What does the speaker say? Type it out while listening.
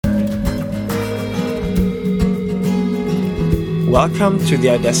Welcome to the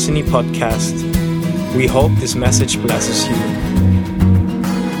iDestiny podcast. We hope this message blesses you.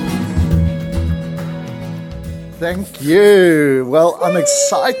 Thank you. Well, I'm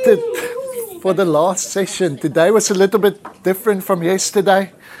excited for the last session. Today was a little bit different from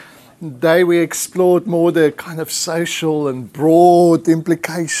yesterday. Today we explored more the kind of social and broad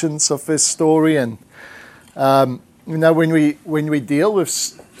implications of this story. And when we deal with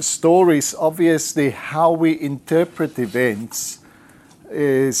stories, obviously how we interpret events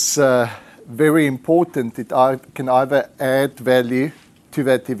is very important. It can either add value to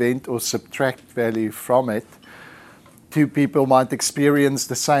that event or subtract value from it. Two people might experience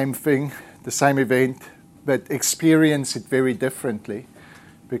the same thing, the same event, but experience it very differently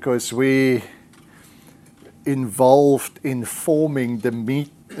because we involved in forming the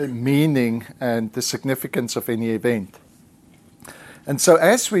meaning and the significance of any event. And so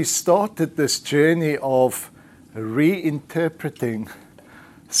as we started this journey of reinterpreting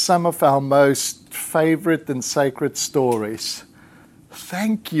some of our most favorite and sacred stories,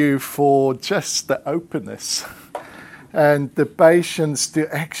 thank you for just the openness and the patience to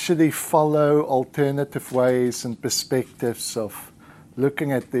actually follow alternative ways and perspectives of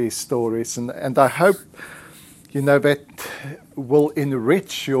looking at these stories. And I hope, that will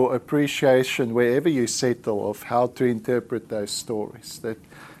enrich your appreciation wherever you settle of how to interpret those stories,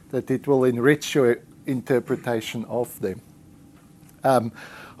 that it will enrich your interpretation of them.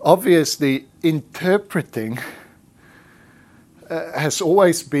 Obviously, interpreting has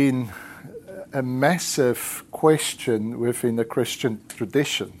always been a massive question within the Christian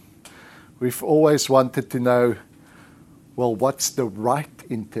tradition. We've always wanted to know, well, what's the right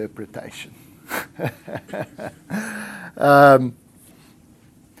interpretation? And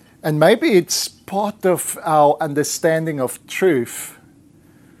maybe it's part of our understanding of truth,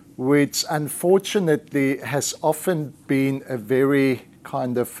 which unfortunately has often been a very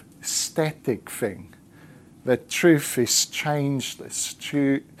kind of static thing. That truth is changeless,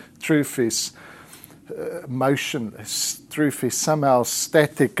 truth is motionless, truth is somehow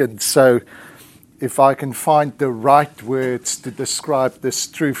static, and so if I can find the right words to describe this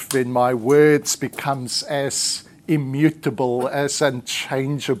truth, then my words becomes as immutable, as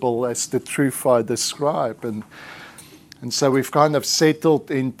unchangeable as the truth I describe. And so we've kind of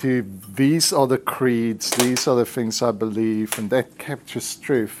settled into these are the creeds, these are the things I believe, and that captures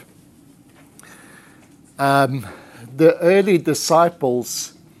truth. The early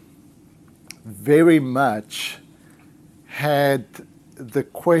disciples very much had the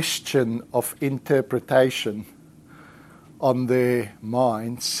question of interpretation on their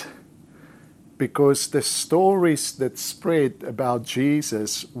minds because the stories that spread about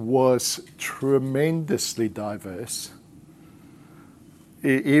Jesus was tremendously diverse.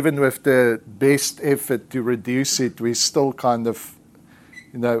 Even with the best effort to reduce it, we still kind of,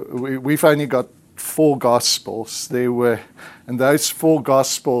 we've only got 4 Gospels. And those 4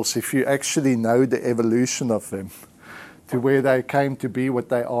 Gospels, if you actually know the evolution of them, to where they came to be what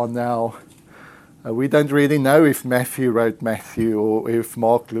they are now. We don't really know if Matthew wrote Matthew or if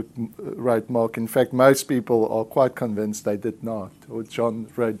Mark wrote Mark. In fact, most people are quite convinced they did not, or John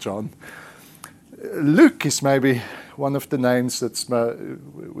wrote John. Luke is maybe one of the names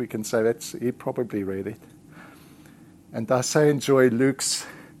we can say that he probably read it. And I so enjoy Luke's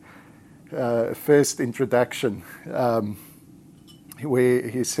first introduction, where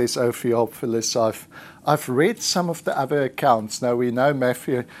he says, "O Theophilus, I've read some of the other accounts." Now we know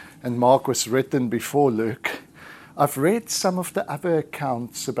Matthew and Mark was written before Luke. "I've read some of the other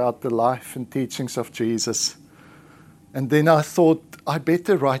accounts about the life and teachings of Jesus. And then I thought, I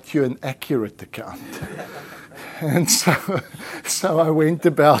better write you an accurate account." And so I went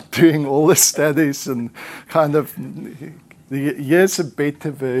about doing all the studies and kind of, here's a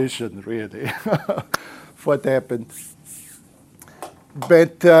better version, really, of what happened.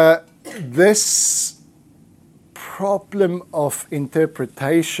 But this problem of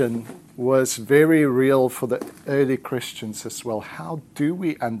interpretation was very real for the early Christians as well. How do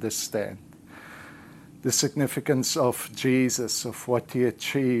we understand the significance of Jesus, of what he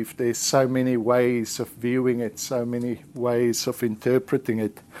achieved? There's so many ways of viewing it, so many ways of interpreting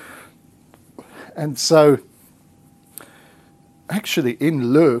it. And so, actually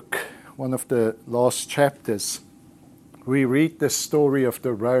in Luke, one of the last chapters, we read the story of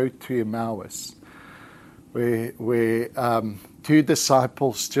the road to Emmaus, where 2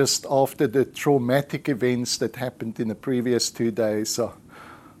 disciples, just after the traumatic events that happened in the previous 2 days, are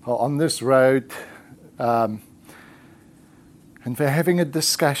on this road And they're having a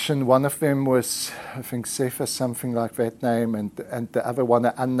discussion. One of them was, I think, Cephas, something like that name, and the other one,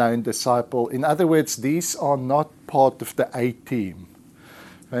 an unknown disciple. In other words, these are not part of the A team.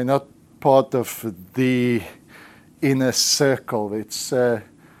 They're not part of the inner circle. It's a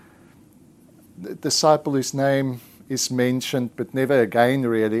disciple whose name is mentioned, but never again,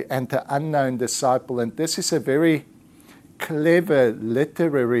 really, and the unknown disciple. And this is a very clever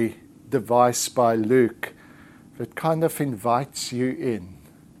literary device by Luke that kind of invites you in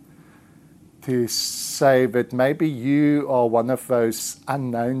to say that maybe you are one of those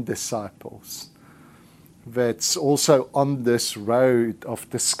unknown disciples that's also on this road of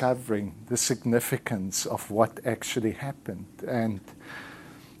discovering the significance of what actually happened. And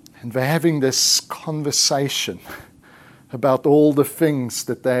they're having this conversation about all the things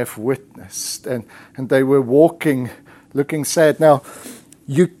that they have witnessed. And they were walking, looking sad. Now,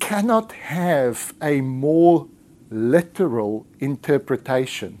 you cannot have a more literal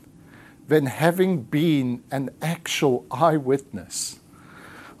interpretation than having been an actual eyewitness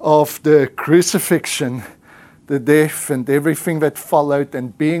of the crucifixion, the death, and everything that followed,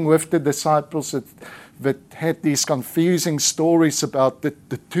 and being with the disciples that had these confusing stories about that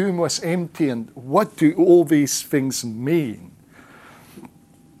the tomb was empty and what do all these things mean.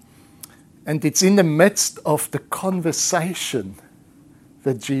 And it's in the midst of the conversation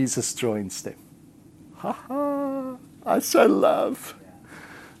that Jesus joins them. Ha ha! I so love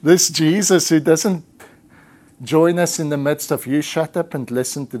this Jesus who doesn't join us in the midst of you shut up and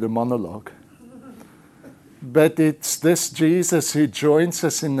listen to the monologue. But it's this Jesus who joins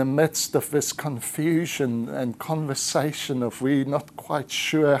us in the midst of this confusion and conversation of we're not quite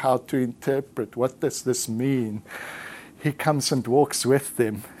sure how to interpret. What does this mean? He comes and walks with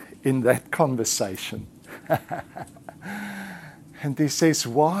them in that conversation. And he says,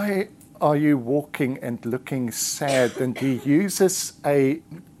 why are you walking and looking sad? And he uses a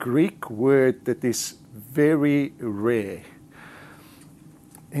Greek word that is very rare.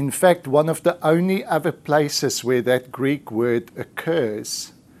 In fact, one of the only other places where that Greek word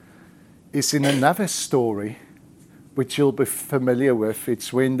occurs is in another story, which you'll be familiar with.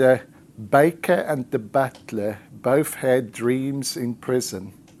 It's when the baker and the butler both had dreams in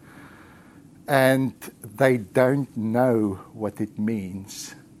prison, and they don't know what it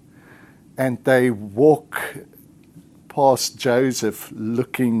means. And they walk past Joseph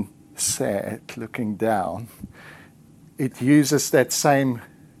looking sad, looking down. It uses that same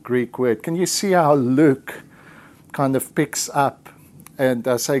Greek word. Can you see how Luke kind of picks up, and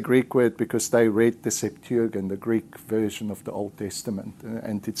I say Greek word because they read the Septuagint, the Greek version of the Old Testament,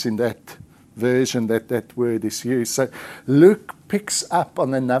 and it's in that version that that word is used. So Luke picks up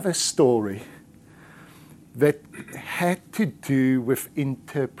on another story that had to do with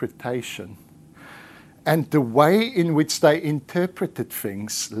interpretation. And the way in which they interpreted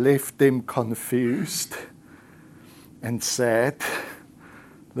things left them confused and sad,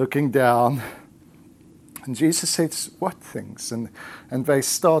 looking down. And Jesus says, what things? And they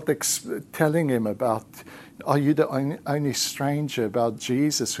start telling him about, are you the only stranger about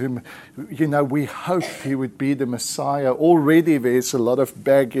Jesus, whom, we hoped he would be the Messiah. Already there's a lot of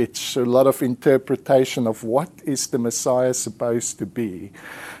baggage, a lot of interpretation of what is the Messiah supposed to be.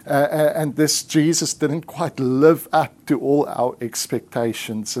 And this Jesus didn't quite live up to all our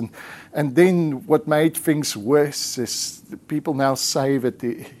expectations. And then what made things worse is people now say that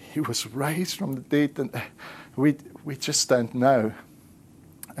he was raised from the dead, and we just don't know.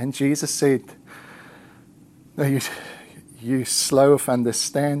 And Jesus said, no, you slow of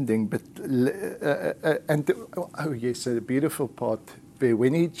understanding, but yes, a beautiful part there.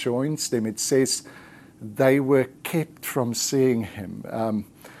 When he joins them, it says they were kept from seeing him.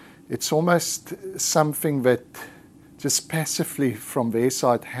 It's almost something that just passively from their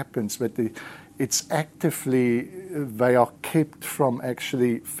side happens, but it's actively they are kept from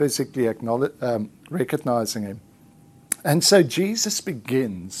actually physically recognizing him. And so Jesus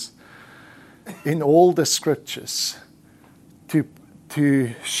begins in all the scriptures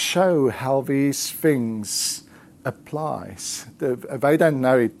to show how these things applies. They don't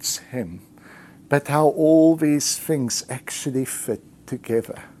know it's him, but how all these things actually fit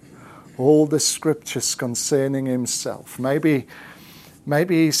together. All the scriptures concerning himself. Maybe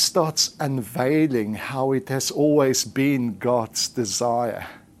he starts unveiling how it has always been God's desire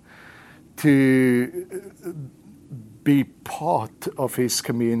to be part of his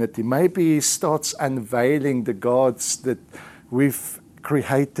community. Maybe he starts unveiling the gods that we've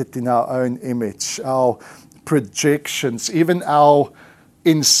created in our own image, our projections, even our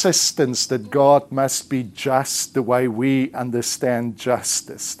insistence that God must be just the way we understand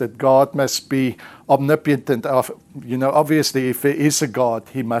justice, that God must be omnipotent. Obviously, if there is a God,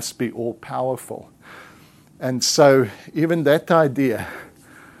 he must be all-powerful. And so even that idea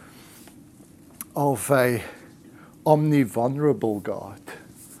of a omnivulnerable God,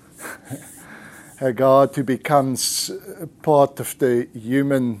 a God who becomes part of the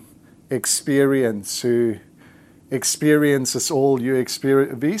human experience, who experiences all you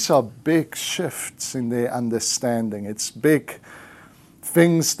experience. These are big shifts in their understanding. It's big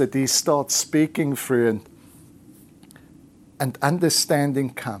things that he starts speaking through, and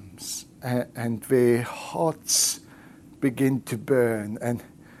understanding comes, and their hearts begin to burn,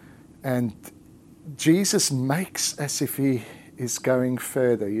 and Jesus makes as if he is going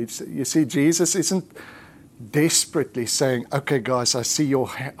further. You see, Jesus isn't desperately saying, okay guys, I see your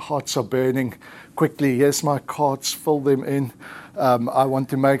hearts are burning. Quickly, here's my cards, fill them in. I want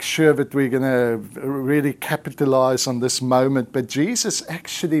to make sure that we're going to really capitalize on this moment. But Jesus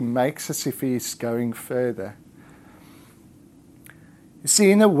actually makes as if he's going further. You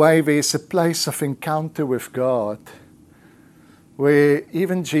see, in a way, there's a place of encounter with God where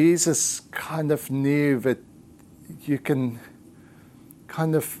even Jesus kind of knew that you can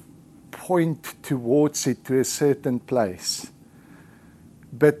kind of point towards it to a certain place.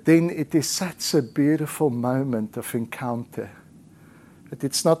 But then it is such a beautiful moment of encounter that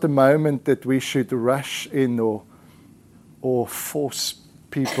it's not a moment that we should rush in or force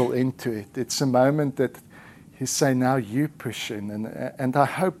people into it. It's a moment that he say, now you push in. And I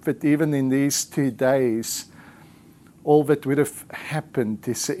hope that even in these 2 days, all that would have happened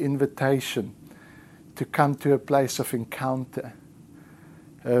is an invitation to come to a place of encounter,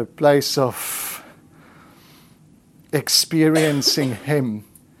 a place of experiencing him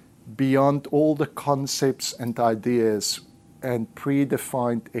beyond all the concepts and ideas and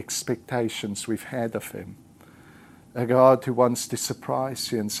predefined expectations we've had of him. A God who wants to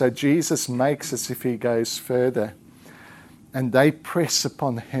surprise you. And so Jesus makes as if he goes further, and they press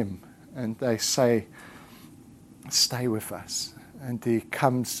upon him and they say, stay with us. And he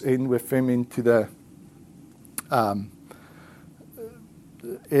comes in with them into the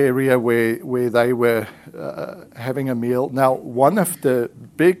area where they were having a meal. Now, one of the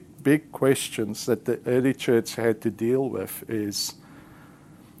big questions that the early church had to deal with is,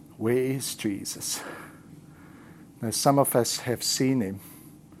 where is Jesus? Now, some of us have seen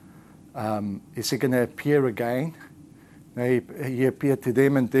him. Is he going to appear again? He appeared to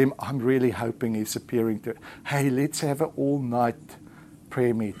them, and them, I'm really hoping he's appearing to, hey, let's have an all-night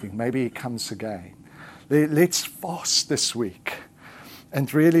prayer meeting. Maybe he comes again. Let's fast this week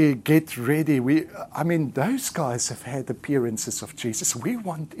and really get ready. Those guys have had appearances of Jesus. We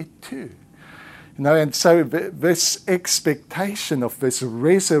want it too. And so this expectation of this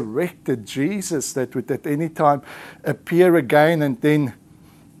resurrected Jesus that would at any time appear again, and then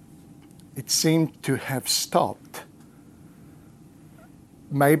it seemed to have stopped.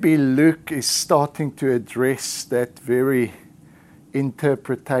 Maybe Luke is starting to address that very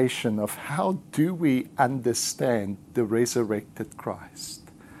interpretation of how do we understand the resurrected Christ?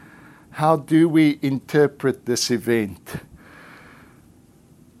 How do we interpret this event?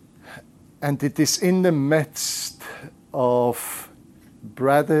 And it is in the midst of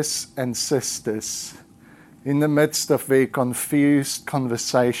brothers and sisters, in the midst of their confused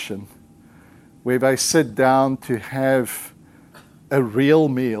conversation, where they sit down to have a real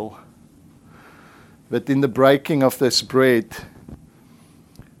meal, that in the breaking of this bread,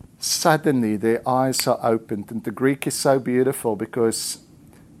 suddenly their eyes are opened. And the Greek is so beautiful because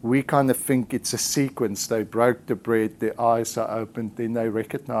we kind of think it's a sequence. They broke the bread, their eyes are opened, then they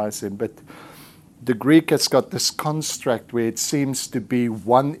recognize him. But the Greek has got this construct where it seems to be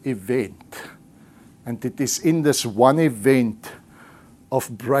one event. And it is in this one event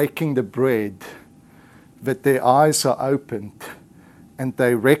of breaking the bread that their eyes are opened and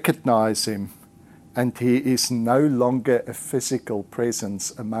they recognize him. And he is no longer a physical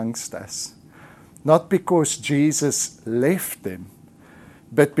presence amongst us. Not because Jesus left them,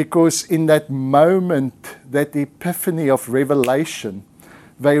 but because in that moment, that epiphany of revelation,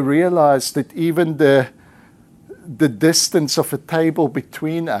 they realized that even the distance of a table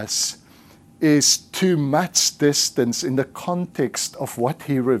between us is too much distance in the context of what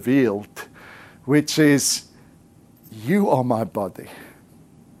he revealed, which is, you are my body.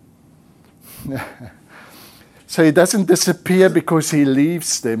 So he doesn't disappear because he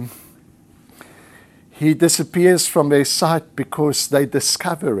leaves them. He disappears from their sight because they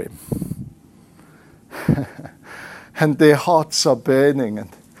discover him. And their hearts are burning.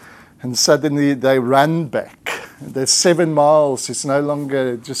 And suddenly they run back. The 7 miles is no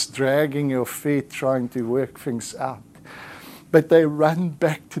longer just dragging your feet trying to work things out. But they run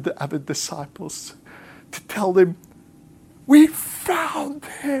back to the other disciples to tell them, we found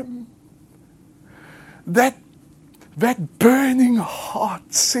him. That burning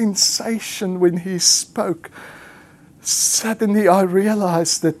heart sensation when he spoke, suddenly I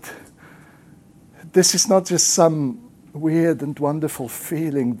realized that this is not just some weird and wonderful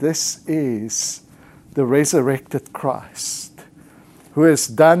feeling. This is the resurrected Christ who has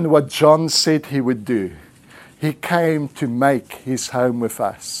done what John said he would do. He came to make his home with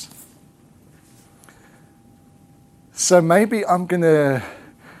us. So maybe I'm going to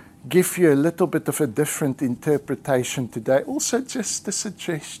give you a little bit of a different interpretation today. Also just a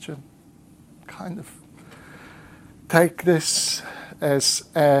suggestion. Kind of take this as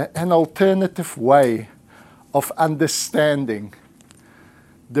an alternative way of understanding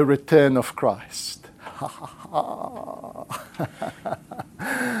the return of Christ.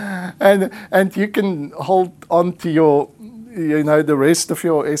 and you can hold on to your, the rest of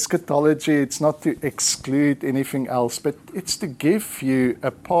your eschatology. It's not to exclude anything else, but it's to give you a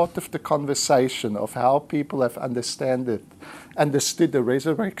part of the conversation of how people have understood the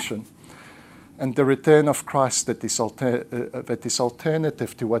resurrection and the return of Christ that is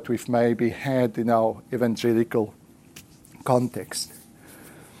alternative to what we've maybe had in our evangelical context.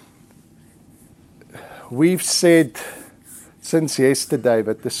 We've said since yesterday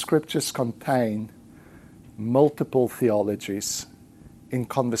that the scriptures contain multiple theologies in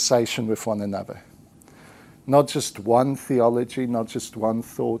conversation with one another. Not just one theology, not just one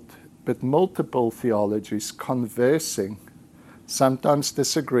thought, but multiple theologies conversing, sometimes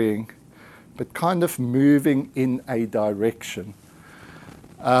disagreeing, but kind of moving in a direction.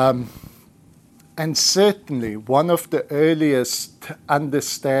 And certainly one of the earliest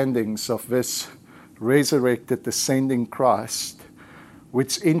understandings of this resurrected, ascending Christ,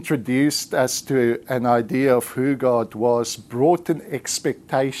 which introduced us to an idea of who God was, brought an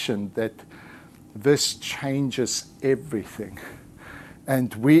expectation that this changes everything.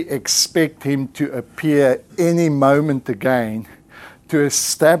 And we expect him to appear any moment again to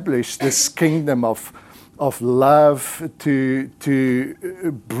establish this kingdom of love, to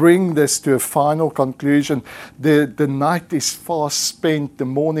bring this to a final conclusion. The night is fast spent, the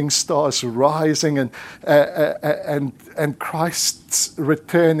morning star is rising, and Christ's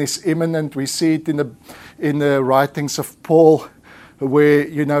return is imminent. We see it in the writings of Paul, where,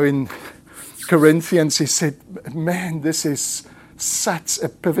 in Corinthians he said, man, this is such a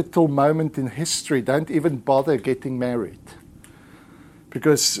pivotal moment in history. Don't even bother getting married,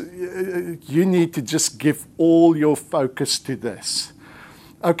 because you need to just give all your focus to this.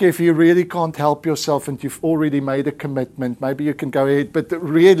 Okay, if you really can't help yourself and you've already made a commitment, maybe you can go ahead. But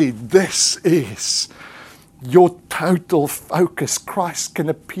really, this is your total focus. Christ can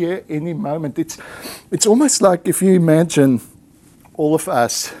appear any moment. It's almost like if you imagine all of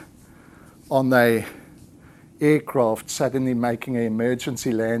us on a aircraft suddenly making an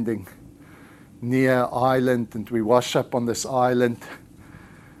emergency landing near an island, and we wash up on this island.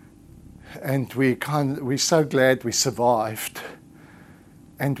 And we're so glad we survived.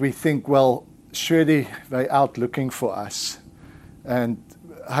 And we think, well, surely they're out looking for us. And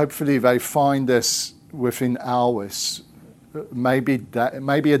hopefully they find us within hours, maybe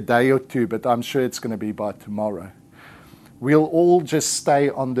a day or two, but I'm sure it's going to be by tomorrow. We'll all just stay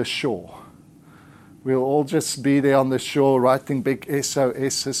on the shore. We'll all just be there on the shore writing big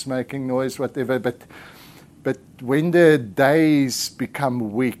SOSs, making noise, whatever. But when the days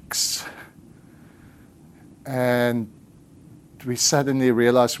become weeks, and we suddenly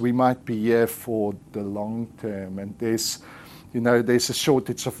realize we might be here for the long term, and there's a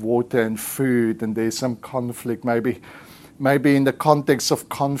shortage of water and food, and there's some conflict. Maybe in the context of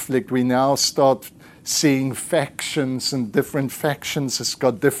conflict, we now start seeing factions, and different factions has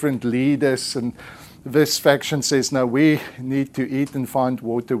got different leaders, and this faction says, no, we need to eat and find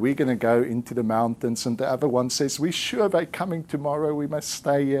water. We're going to go into the mountains. And the other one says, we're sure they're coming tomorrow. We must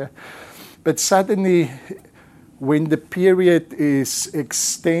stay here. But suddenly, when the period is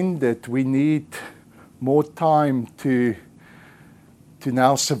extended, we need more time to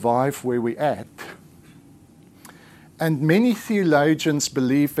now survive where we're at. And many theologians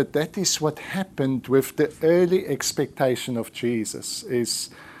believe that is what happened with the early expectation of Jesus, is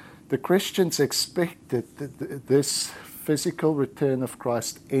the Christians expected this physical return of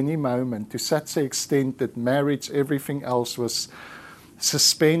Christ any moment, to such an extent that marriage, everything else was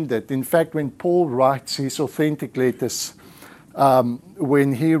suspended. In fact, when Paul writes his authentic letters,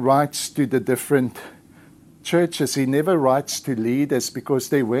 when he writes to the different churches, he never writes to leaders because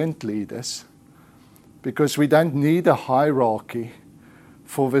they weren't leaders. because we don't need a hierarchy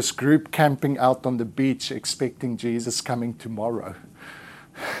for this group camping out on the beach expecting Jesus coming tomorrow.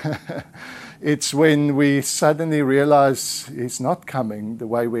 It's when we suddenly realize he's not coming the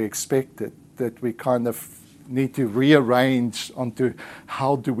way we expected that we kind of need to rearrange onto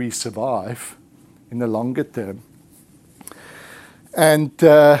how do we survive in the longer term. And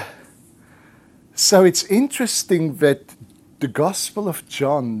so it's interesting that the Gospel of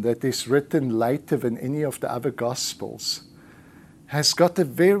John, that is written later than any of the other Gospels, has got a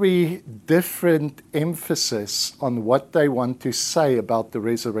very different emphasis on what they want to say about the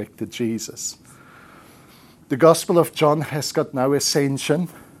resurrected Jesus. The Gospel of John has got no ascension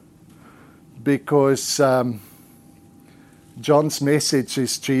because John's message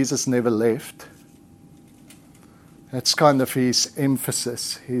is Jesus never left. That's kind of his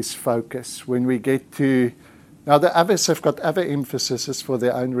emphasis, his focus. When we get to... Now, the others have got other emphases for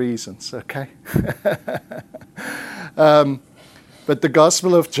their own reasons, okay? But the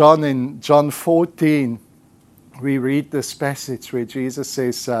Gospel of John, in John 14, we read this passage where Jesus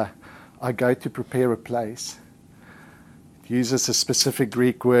says, I go to prepare a place. It uses a specific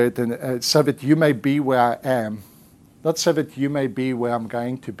Greek word, and so that you may be where I am, not so that you may be where I'm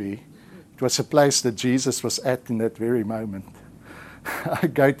going to be. It was a place that Jesus was at in that very moment. I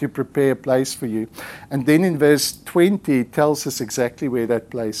go to prepare a place for you. And then in verse 20, it tells us exactly where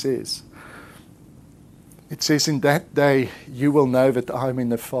that place is. It says, in that day you will know that I'm in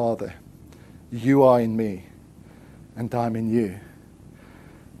the Father, you are in me, and I'm in you.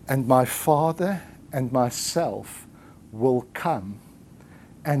 And my Father and myself will come,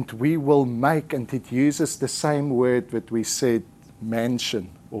 and we will make, and it uses the same word that we said,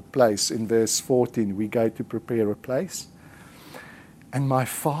 mansion or place in verse 14. We go to prepare a place. And my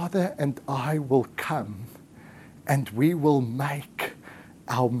Father and I will come, and we will make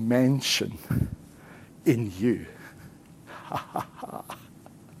our mansion in you.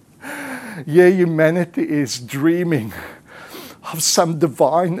 Yeah, humanity is dreaming of some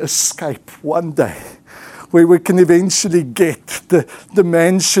divine escape one day where we can eventually get the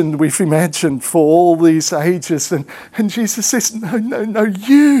mansion we've imagined for all these ages. And Jesus says, no,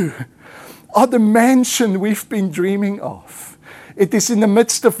 you are the mansion we've been dreaming of. It is in the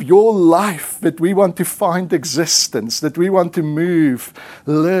midst of your life that we want to find existence, that we want to move,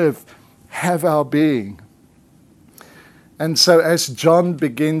 live, have our being. And so as John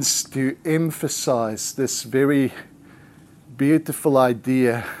begins to emphasize this very beautiful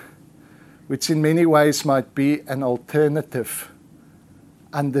idea, which in many ways might be an alternative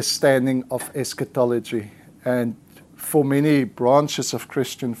understanding of eschatology, and for many branches of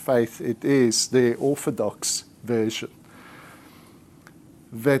Christian faith, it is the orthodox version,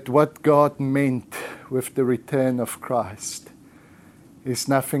 that what God meant with the return of Christ is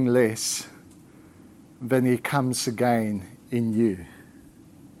nothing less than he comes again in you.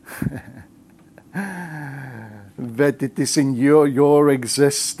 That it is in your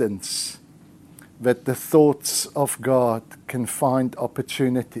existence that the thoughts of God can find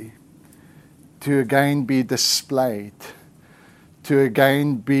opportunity to again be displayed, to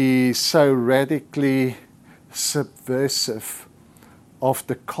again be so radically subversive of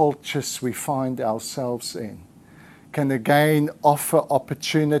the cultures we find ourselves in, can again offer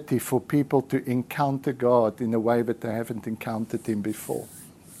opportunity for people to encounter God in a way that they haven't encountered him before.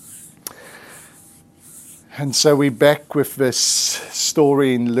 And so we're back with this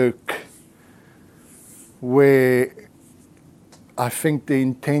story in Luke, where I think the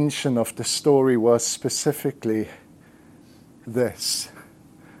intention of the story was specifically this.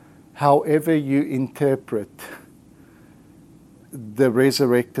 However you interpret the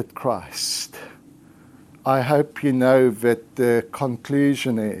resurrected Christ, I hope you know that the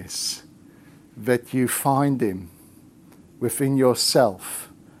conclusion is that you find him within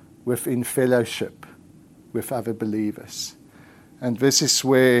yourself, within fellowship with other believers. And this is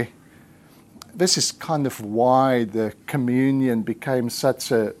kind of why the communion became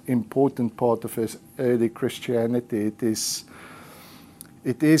such an important part of early Christianity.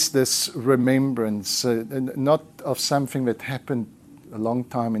 It is this remembrance, not of something that happened a long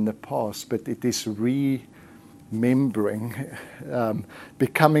time in the past, but it is remembering,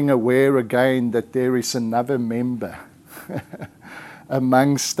 becoming aware again that there is another member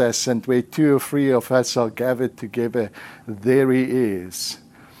amongst us, and where two or three of us are gathered together, there he is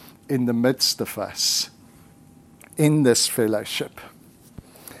in the midst of us in this fellowship.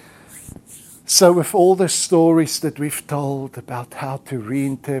 So with all the stories that we've told about how to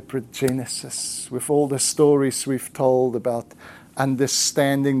reinterpret Genesis, with all the stories we've told about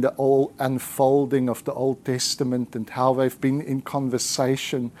understanding the old unfolding of the Old Testament and how they've been in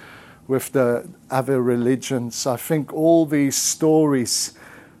conversation with the other religions. I think all these stories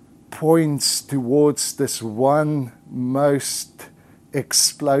points towards this one most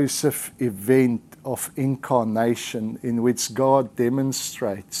explosive event of incarnation in which God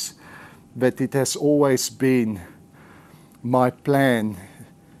demonstrates that it has always been my plan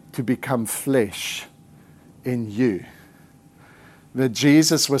to become flesh in you. That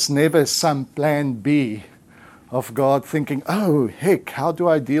Jesus was never some plan B of God thinking, oh, heck, how do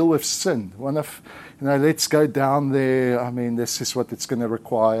I deal with sin? Let's go down there. I mean, this is what it's going to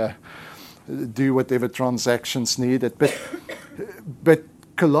require. Do whatever transactions needed. But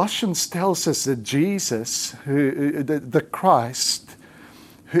Colossians tells us that Jesus, the Christ,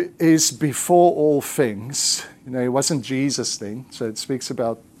 who is before all things, he wasn't Jesus then, so it speaks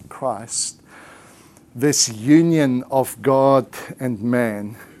about Christ, this union of God and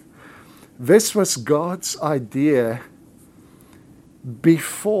man. This was God's idea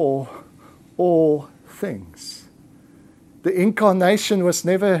before all things. The incarnation was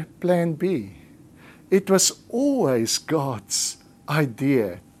never plan B. It was always God's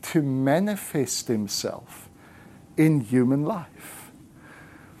idea to manifest himself in human life.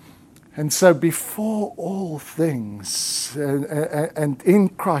 And so before all things, and in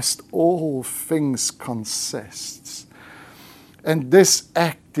Christ all things consists. And this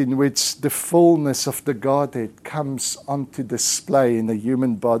act in which the fullness of the Godhead comes onto display in a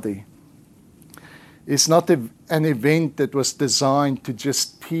human body is not an event that was designed to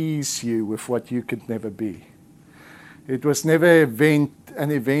just tease you with what you could never be. It was never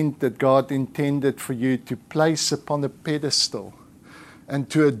an event that God intended for you to place upon a pedestal and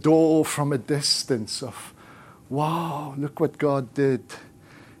to adore from a distance of, wow, look what God did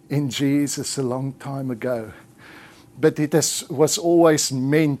in Jesus a long time ago. But it was always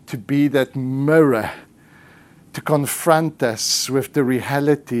meant to be that mirror to confront us with the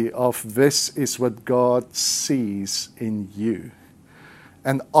reality of this is what God sees in you.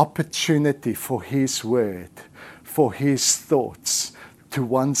 An opportunity for His word, for His thoughts to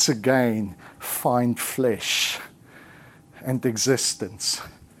once again find flesh and existence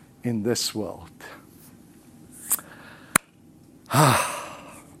in this world.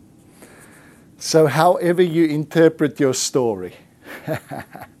 So however you interpret your story,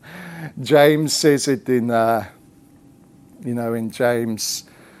 James says it in James,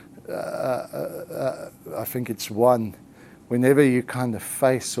 I think it's 1, whenever you kind of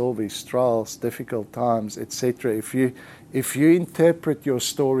face all these trials, difficult times, etc., if you interpret your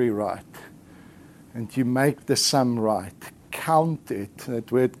story right, and you make the sum right, count it.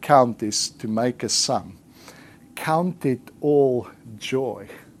 That word count is to make a sum. Count it all joy.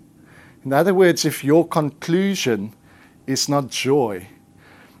 In other words, if your conclusion is not joy,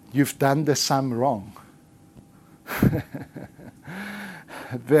 you've done the sum wrong.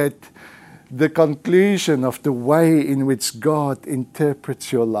 That the conclusion of the way in which God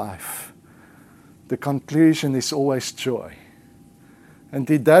interprets your life, the conclusion is always joy. And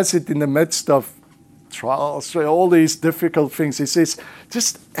He does it in the midst of trials, all these difficult things. He says,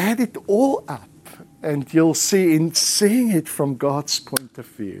 just add it all up and you'll see, in seeing it from God's point of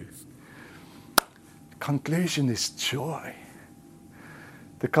view, the conclusion is joy.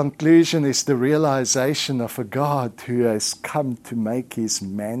 The conclusion is the realization of a God who has come to make His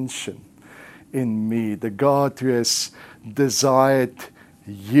mansion in me, the God who has desired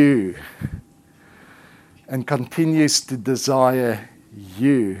you and continues to desire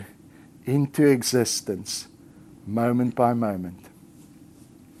you into existence moment by moment.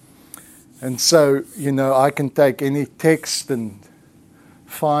 And so, I can take any text and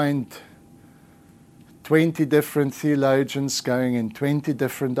find 20 different theologians going in 20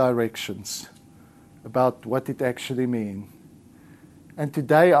 different directions about what it actually means. And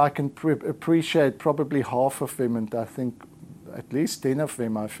today I can appreciate probably half of them, and I think at least 10 of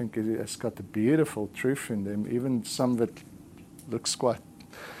them, I think it has got a beautiful truth in them, even some that looks quite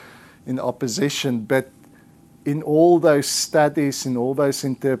in opposition. But in all those studies, in all those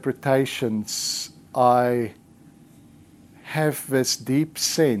interpretations, I have this deep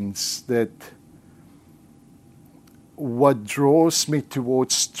sense that what draws me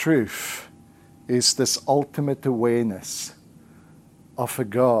towards truth is this ultimate awareness of a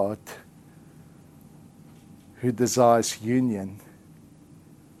God who desires union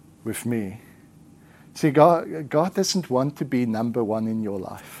with me. See, God doesn't want to be number one in your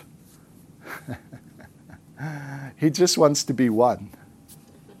life. He just wants to be one.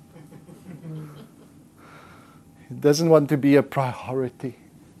 He doesn't want to be a priority.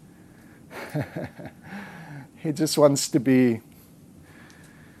 He just wants to be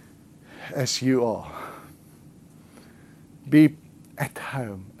as you are. Be at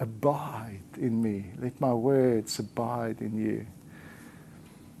home. Abide in me. Let my words abide in you.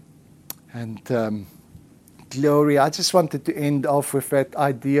 And glory, I just wanted to end off with that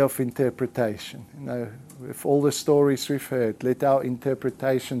idea of interpretation. With all the stories we've heard, let our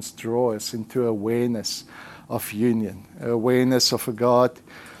interpretations draw us into awareness of union, awareness of a God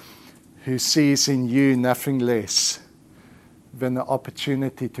who sees in you nothing less than the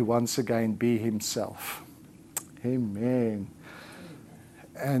opportunity to once again be himself. Amen.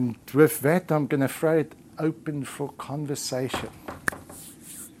 And with that, I'm going to throw it open for conversation.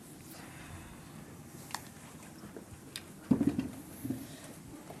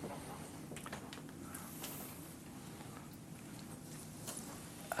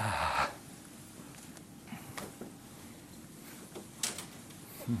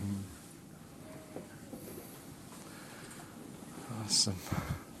 Awesome.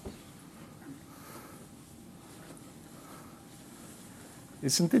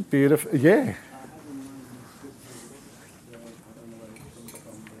 Isn't it beautiful? Yeah.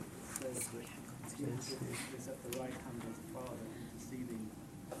 Is at the right hand of the Father interceding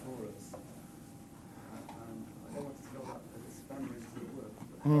for us. And I don't want to know that as families at work,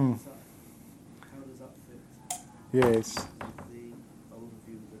 but how does that fit Yes. the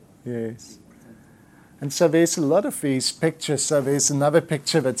overview that Yes. And so there's a lot of these pictures. So there's another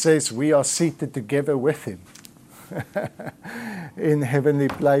picture that says we are seated together with him in heavenly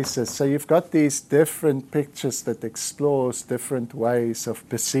places. So you've got these different pictures that explores different ways of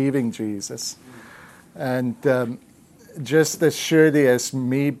perceiving Jesus. And just as surely as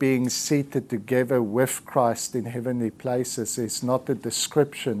me being seated together with Christ in heavenly places is not a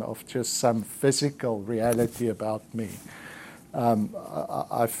description of just some physical reality about me.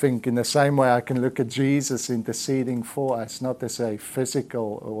 I think in the same way I can look at Jesus interceding for us, not as a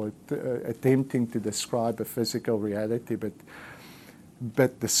physical or attempting to describe a physical reality,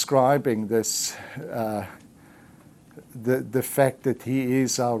 but describing this, the fact that he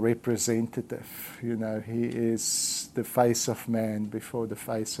is our representative. You know, he is the face of man before the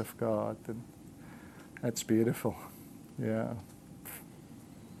face of God, and that's beautiful. Yeah.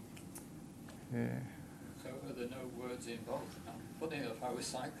 Yeah. So are there no words involved? Funny enough, I was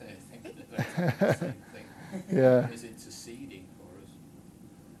sat there thinking about the same thing. Yeah. Is interceding for us?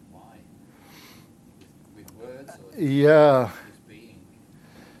 Why? With words or Yeah. just being?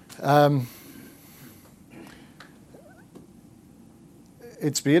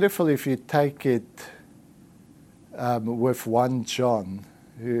 It's beautiful if you take it with 1 John,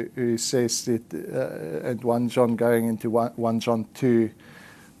 who says that, and 1 John going into 1 John 2,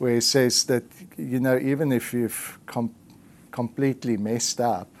 where he says that, you know, even if you've completely messed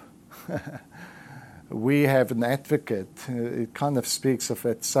up, we have an advocate. It kind of speaks of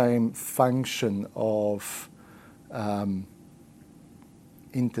that same function of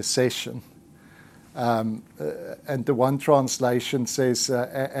intercession. And the one translation says,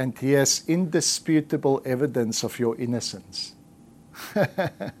 and he has indisputable evidence of your innocence.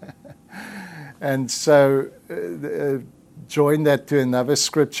 And so join that to another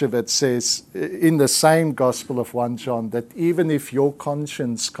scripture that says, in the same Gospel of 1 John, that even if your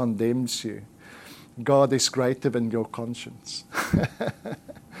conscience condemns you, God is greater than your conscience.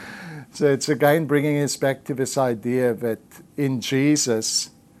 So it's again bringing us back to this idea that in Jesus,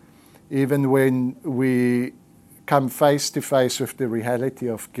 even when we come face to face with the reality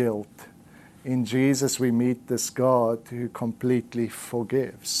of guilt, in Jesus we meet this God who completely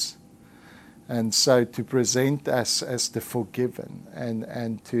forgives. And so to present us as the forgiven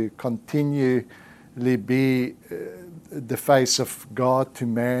and to continually be the face of God to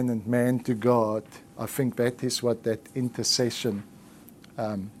man and man to God, I think that is what that intercession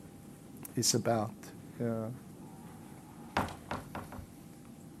is about. Yeah.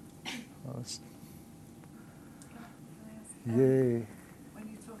 Awesome. Yeah. When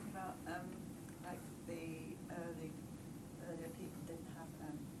you're talking about like the earlier people didn't have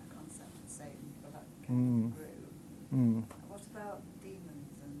a concept of Satan, but that came through. What about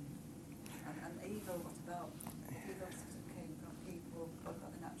demons and evil? What about evil sort of came from people? What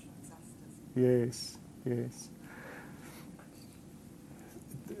about the natural disasters? Yes, yes.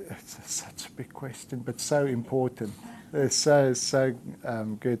 It's such a big question, but so important. So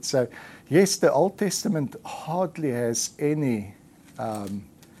good. So, yes, the Old Testament hardly has any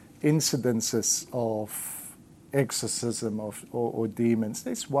incidences of exorcism or demons.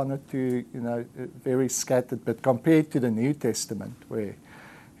 There's one or two, you know, very scattered, but compared to the New Testament, where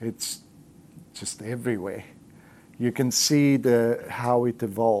it's just everywhere, you can see how it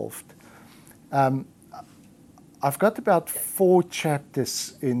evolved. I've got about 4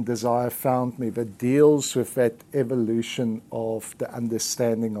 chapters in Desire Found Me that deals with that evolution of the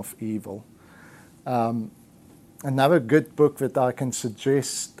understanding of evil. Another good book that I can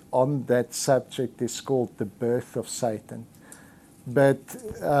suggest on that subject is called The Birth of Satan. But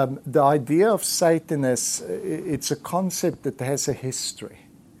the idea of Satan it's a concept that has a history.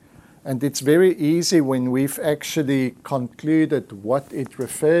 And it's very easy when we've actually concluded what it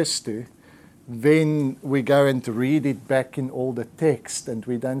refers to, then we go and read it back in all the text and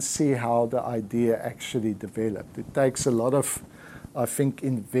we don't see how the idea actually developed. It takes a lot of, I think,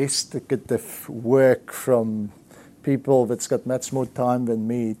 investigative work from people that's got much more time than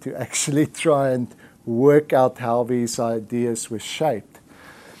me to actually try and work out how these ideas were shaped.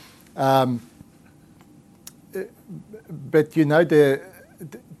 But you know, to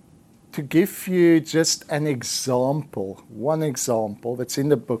give you just an example, one example that's in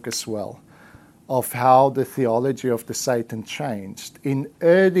the book as well, of how the theology of the Satan changed. In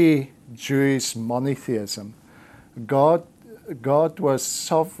early Jewish monotheism, God was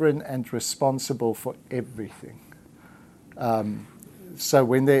sovereign and responsible for everything. So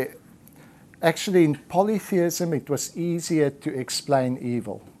when actually in polytheism, it was easier to explain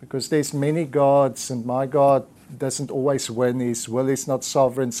evil because there's many gods and my God doesn't always win. His will is not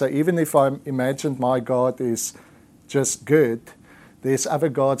sovereign. So even if I imagined my God is just good, there's other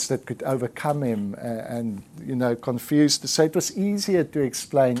gods that could overcome him and confuse. So it was easier to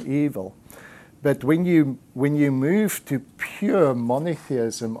explain evil. But when you move to pure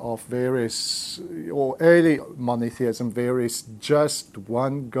monotheism of various, or early monotheism, there is just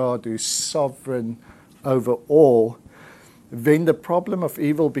one God who's sovereign over all, then the problem of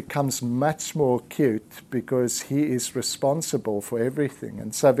evil becomes much more acute because he is responsible for everything.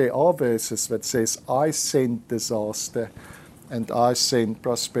 And so there are verses that says, I send disaster and I send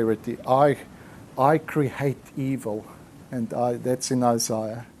prosperity. I create evil, and that's in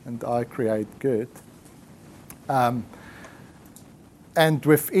Isaiah, and I create good. And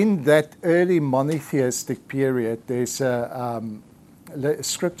within that early monotheistic period, there's a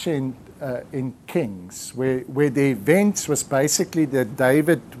scripture in Kings where the event was basically that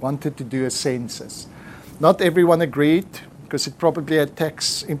David wanted to do a census. Not everyone agreed because it probably had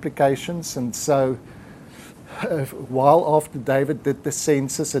tax implications, and so a while after David did the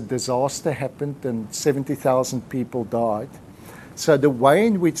census, a disaster happened and 70,000 people died. So the way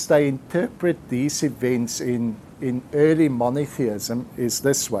in which they interpret these events in early monotheism is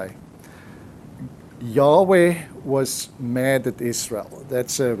this way. Yahweh was mad at Israel.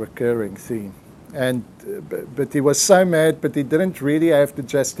 That's a recurring theme. But he was so mad, but he didn't really have the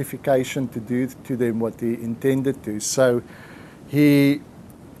justification to do to them what he intended to. So he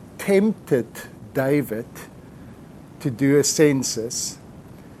tempted David to do a census.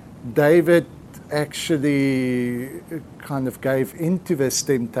 David actually kind of gave into this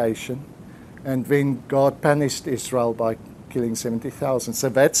temptation, and then God punished Israel by killing 70,000. So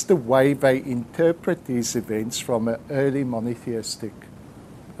that's the way they interpret these events from an early monotheistic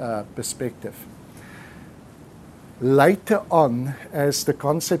perspective. Later on, as the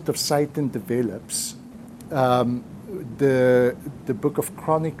concept of Satan develops, the book of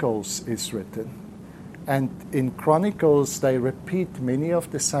Chronicles is written. And in Chronicles, they repeat many of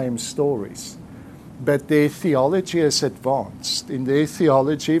the same stories. But their theology is advanced. In their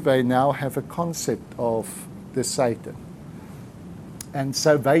theology, they now have a concept of the Satan. And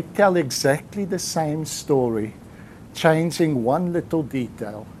so they tell exactly the same story, changing one little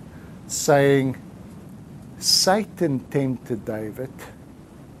detail, saying, Satan tempted David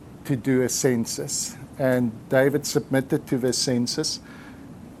to do a census, and David submitted to the census.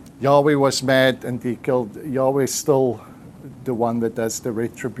 Yahweh was mad and he killed. Yahweh is still the one that does the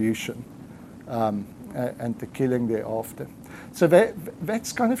retribution and the killing thereafter. So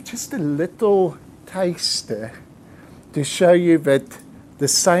that's kind of just a little taster to show you that the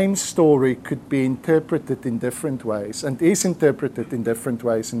same story could be interpreted in different ways and is interpreted in different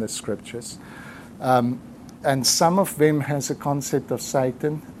ways in the scriptures. And some of them has a concept of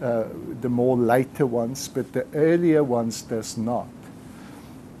Satan, the more later ones, but the earlier ones does not.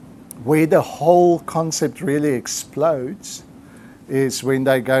 Where the whole concept really explodes is when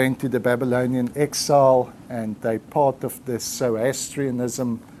they go into the Babylonian exile and they're part of this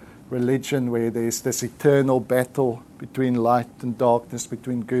Zoroastrianism religion where there's this eternal battle between light and darkness,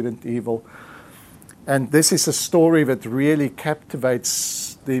 between good and evil. And this is a story that really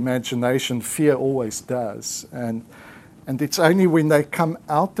captivates the imagination. Fear always does. And it's only when they come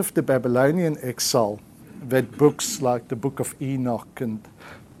out of the Babylonian exile that books like the Book of Enoch and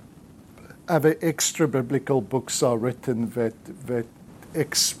other extra biblical books are written that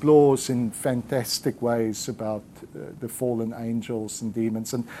explores in fantastic ways about the fallen angels and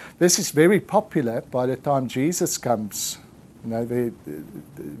demons. And this is very popular by the time Jesus comes. You know,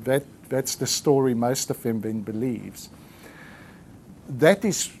 that's the story most of them then believes. That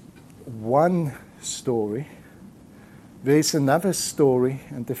is one story. There's another story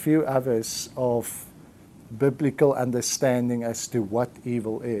and a few others of biblical understanding as to what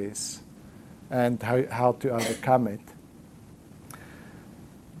evil is and how to overcome it.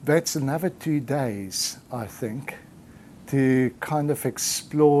 That's another 2 days, I think, to kind of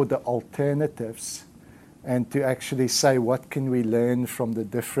explore the alternatives and to actually say what can we learn from the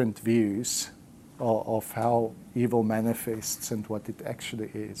different views of how evil manifests and what it actually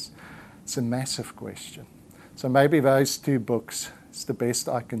is. It's a massive question. So maybe those 2 books is the best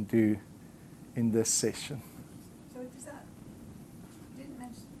I can do in this session. So does that, you didn't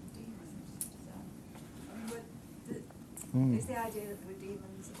mention demons, does that, I mean, is the idea that there were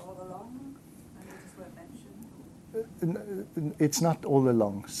demons all along and they just weren't mentioned? It's not all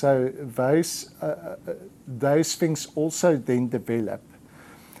along. So those things also then develop.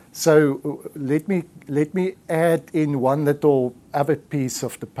 So let me add in one little other piece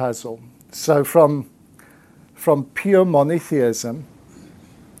of the puzzle. So from pure monotheism,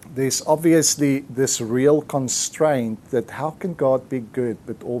 there's obviously this real constraint that how can God be good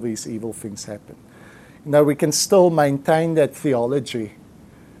but all these evil things happen? You know, we can still maintain that theology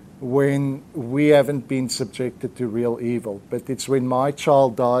when we haven't been subjected to real evil. But it's when my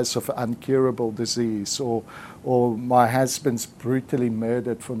child dies of incurable disease or my husband's brutally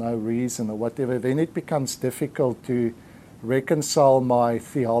murdered for no reason or whatever, then it becomes difficult to reconcile my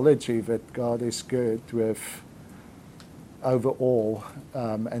theology that God is good with overall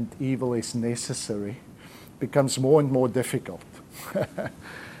and evil is necessary. Becomes more and more difficult.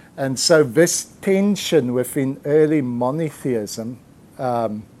 And so this tension within early monotheism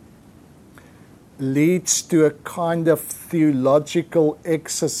leads to a kind of theological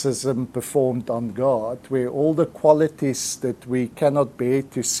exorcism performed on God, where all the qualities that we cannot bear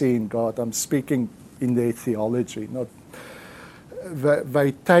to see in God, I'm speaking in their theology, not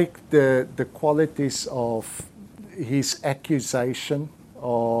they take the qualities of his accusation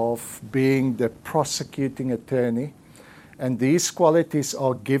of being the prosecuting attorney, and these qualities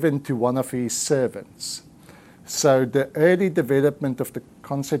are given to one of his servants. So the early development of the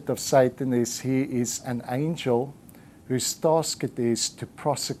concept of Satan is he is an angel whose task it is to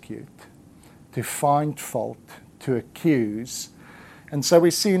prosecute, to find fault, to accuse. And so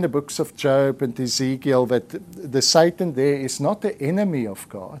we see in the books of Job and Ezekiel that the Satan there is not the enemy of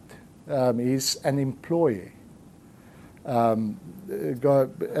God. He's an employee.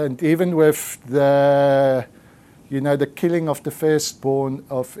 God, and even with the killing of the firstborn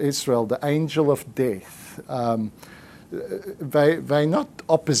of Israel, the angel of death, they're not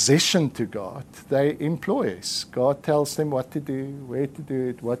opposition to God. They're employees. God tells them what to do, where to do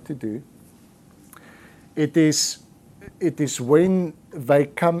it, what to do. It is when they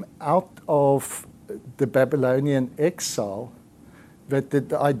come out of the Babylonian exile that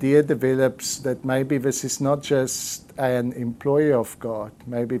the idea develops that maybe this is not just an employee of God.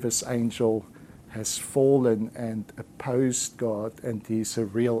 Maybe this angel has fallen and opposed God, and he's a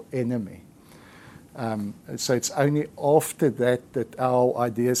real enemy. So it's only after that our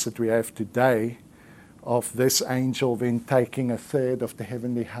ideas that we have today of this angel then taking a third of the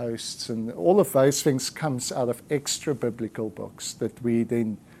heavenly hosts and all of those things comes out of extra biblical books that we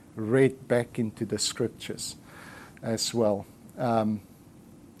then read back into the scriptures as well.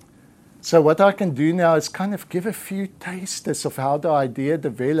 So what I can do now is kind of give a few tasters of how the idea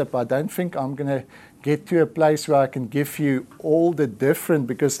developed. I don't think I'm going to get to a place where I can give you all the different,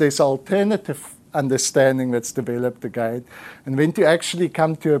 because there's alternative understanding that's developed again. And then to actually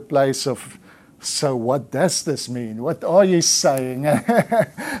come to a place of, so what does this mean? What are you saying?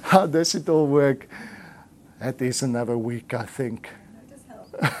 How does it all work? That is another week, I think. It does help.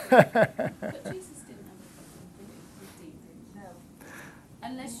 But Jesus didn't have a problem with demons. No.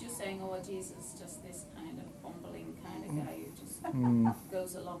 Unless you're saying, oh, Jesus is just this kind of bumbling kind of guy who just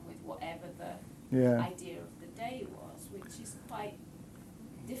goes along with whatever the idea of the day was, which is quite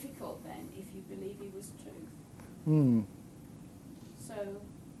difficult then if you believe he was truth. So,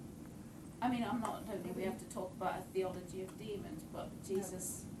 I mean, I don't think we have to talk about a theology of demons, but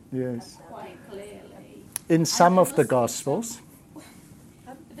Jesus quite clearly. In some of the Gospels.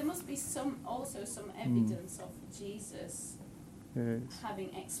 There must be some evidence of Jesus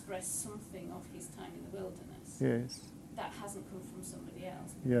having expressed something of his time in the wilderness. Yes. That hasn't come from somebody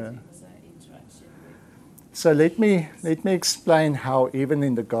else. Yeah. It was an interaction with. So let me explain how even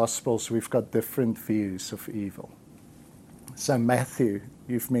in the Gospels we've got different views of evil. So Matthew,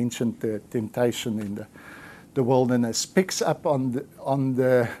 you've mentioned the temptation in the wilderness, picks up on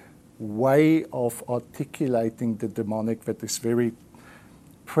the way of articulating the demonic that is very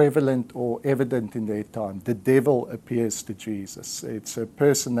prevalent or evident in their time. The devil appears to Jesus. It's a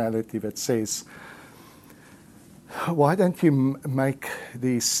personality that says, why don't you make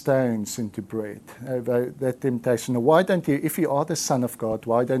these stones into bread? That temptation. Or why don't you, if you are the Son of God,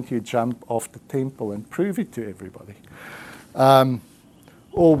 why don't you jump off the temple and prove it to everybody?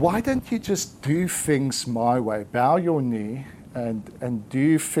 Or why don't you just do things my way? Bow your knee and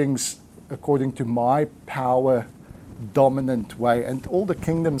do things according to my power dominant way, and all the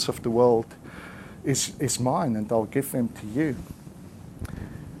kingdoms of the world is mine, and I'll give them to you.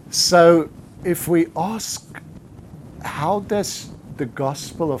 So if we ask, how does the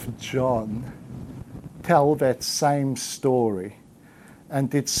Gospel of John tell that same story?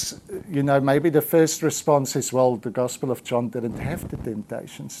 And it's, maybe the first response is, well, the Gospel of John didn't have the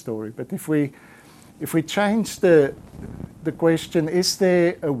temptation story. But if we change the question, is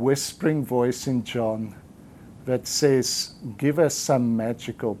there a whispering voice in John that says, give us some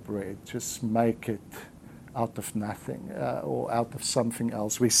magical bread, just make it out of nothing or out of something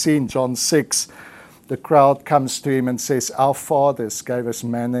else? We see in John 6, the crowd comes to him and says, our fathers gave us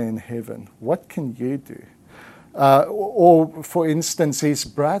manna in heaven. What can you do? Or, for instance, his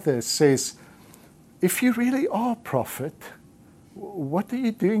brother says, if you really are a prophet, what are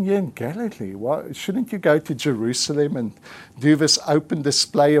you doing here in Galilee? Why shouldn't you go to Jerusalem and do this open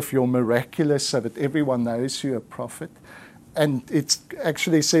display of your miraculous so that everyone knows you're a prophet? And it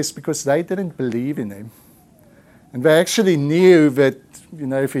actually says because they didn't believe in him. And they actually knew that,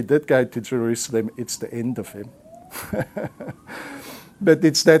 if he did go to Jerusalem, it's the end of him. But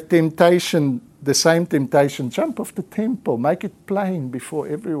it's that temptation, the same temptation, jump off the temple, make it plain before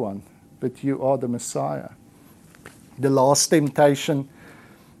everyone that you are the Messiah. The last temptation,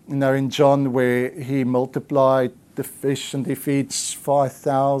 in John, where he multiplied the fish and he feeds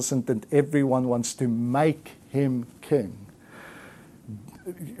 5,000 and everyone wants to make him king.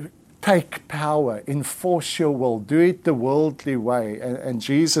 Take power, enforce your will, do it the worldly way. And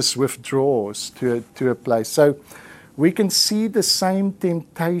Jesus withdraws to a place. So we can see the same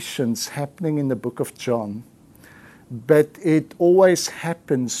temptations happening in the book of John, but it always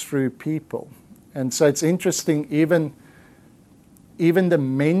happens through people. And so it's interesting, even the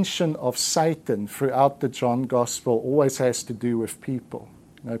mention of Satan throughout the John Gospel always has to do with people.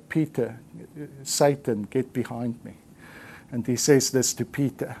 Peter, Satan, get behind me. And he says this to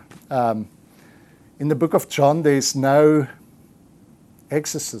Peter. In the book of John, there's no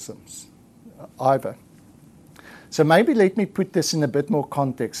exorcisms either. So maybe let me put this in a bit more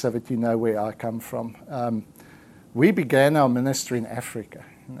context so that you know where I come from. We began our ministry in Africa.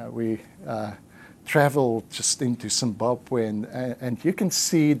 We traveled just into Zimbabwe, and you can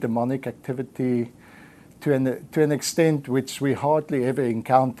see demonic activity to an extent which we hardly ever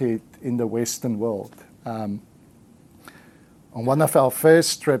encountered in the Western world. On one of our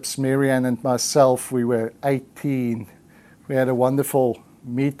first trips, Marianne and myself, we were 18. We had a wonderful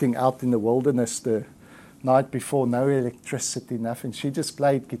meeting out in the wilderness the night before, no electricity, nothing. She just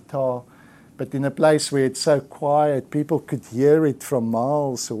played guitar, but in a place where it's so quiet, people could hear it from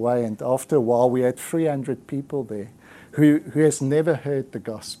miles away. And after a while, we had 300 people there who has never heard the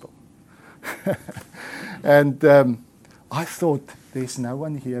gospel. And I thought, there's no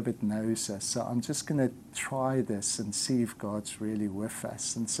one here that knows us, so I'm just going to try this and see if God's really with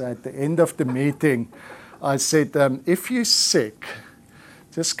us. And so at the end of the meeting, I said, if you're sick,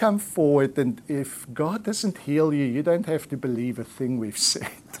 just come forward, and if God doesn't heal you, you don't have to believe a thing we've said.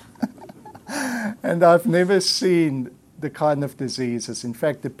 And I've never seen the kind of diseases. In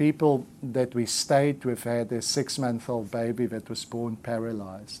fact, the people that we stayed with had a 6-month-old baby that was born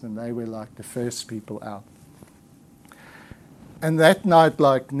paralyzed, and they were like the first people out. And that night,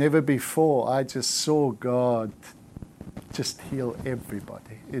 like never before, I just saw God just heal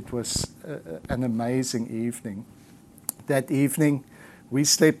everybody. It was an amazing evening. That evening, we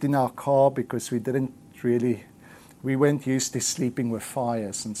slept in our car because we weren't used to sleeping with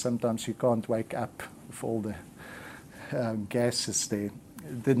fires, and sometimes you can't wake up with all the gases there.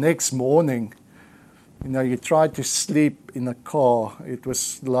 The next morning, you tried to sleep in a car. It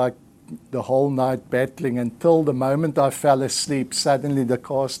was like the whole night battling until the moment I fell asleep, suddenly the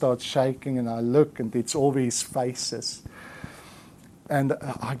car starts shaking and I look and it's all these faces. And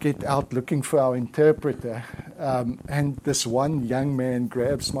I get out looking for our interpreter, and this one young man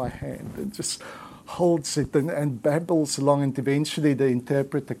grabs my hand and just holds it and babbles along, and eventually the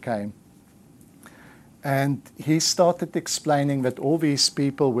interpreter came. And he started explaining that all these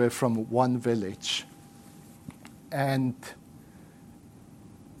people were from one village. And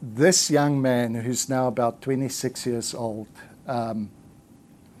this young man, who's now about 26 years old,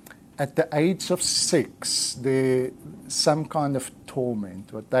 at the age of 6, there some kind of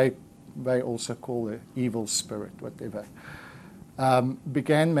torment, what they also call an evil spirit, whatever,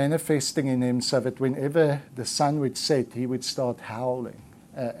 began manifesting in him, so that whenever the sun would set, he would start howling.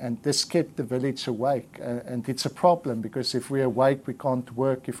 And this kept the village awake. And it's a problem, because if we're awake, we can't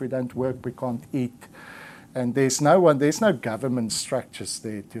work. If we don't work, we can't eat. And there's no government structures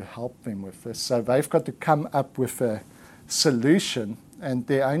there to help them with this. So they've got to come up with a solution. And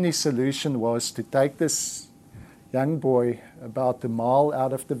their only solution was to take this young boy about a mile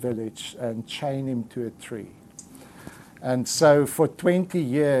out of the village and chain him to a tree. And so for 20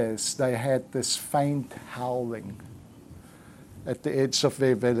 years, they had this faint howling at the edge of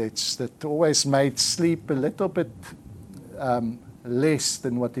their village that always made sleep a little bit less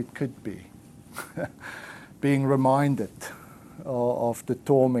than what it could be, being reminded of the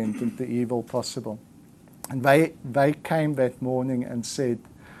torment and the evil possible. And they came that morning and said,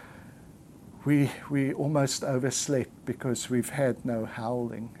 we almost overslept because we've had no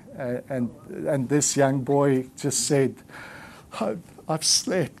howling. And this young boy just said, I've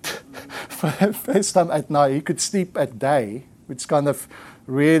slept for the first time at night. He could sleep at day, which kind of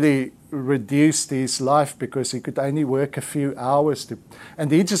really reduced his life because he could only work a few hours.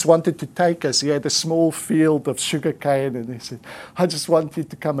 And he just wanted to take us. He had a small field of sugarcane, and he said, I just want you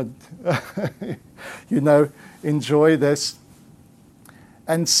to come and, enjoy this.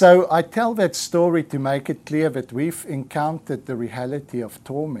 And so I tell that story to make it clear that we've encountered the reality of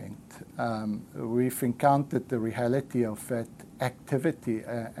torment. We've encountered the reality of that activity,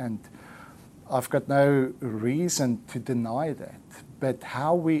 and I've got no reason to deny that. But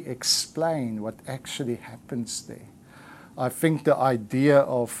how we explain what actually happens there, I think the idea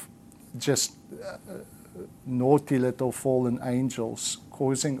of just naughty little fallen angels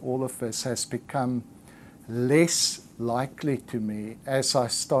causing all of this has become less likely to me as I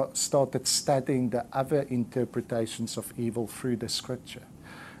started studying the other interpretations of evil through the scripture.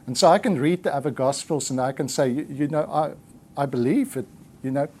 And so I can read the other gospels and I can say, I believe it. I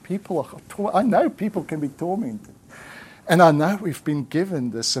know people can be tormented. And I know we've been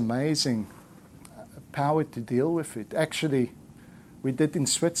given this amazing power to deal with it. Actually, we did in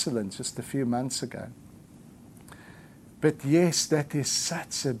Switzerland just a few months ago. But yes, that is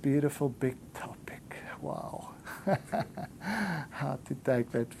such a beautiful big topic. Wow. How to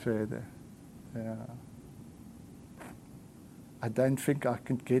take that further. Yeah. I don't think I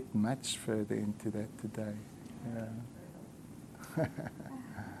can get much further into that today. Yeah.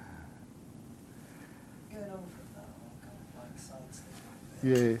 Going on from that, I'll kind of like sidestep a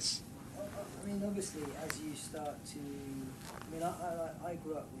bit. Yes. I mean, obviously, as you start to, I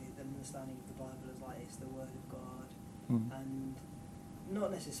grew up with an understanding of the Bible as like it's the Word of God, and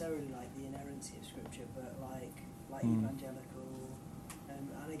not necessarily like the inerrancy of Scripture, but like evangelical.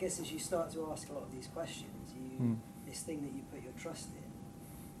 And I guess as you start to ask a lot of these questions, this thing that you put your trust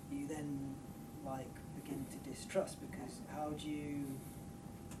in, you then like begin to distrust, because how do you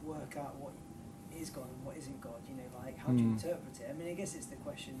work out what is God and what isn't God? How do you interpret it? I mean, I guess it's the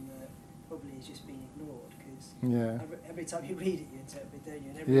question that probably is just being ignored, because every time you read it, you interpret, don't you?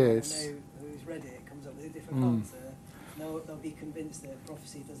 And everyone will know who's read it comes up with a different answer. They'll be convinced that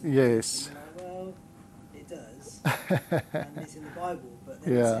prophecy doesn't exist. And you're like, well, it does, and it's in the Bible, but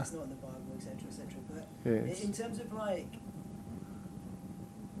then it's not in the Bible, etc., etc. But in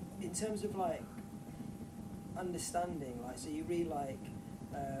terms of understanding, so you read like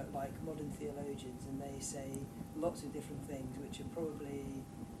modern theologians, and they say lots of different things which are probably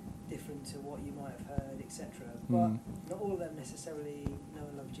different to what you might have heard, etc. But not all of them necessarily know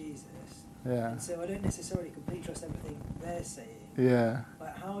and love Jesus. Yeah. And so I don't necessarily completely trust everything they're saying. Yeah.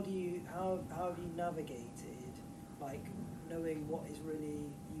 Like how have you navigated knowing what is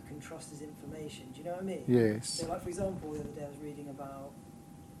really you can trust as information? Do you know what I mean? Yes. So for example, the other day I was reading about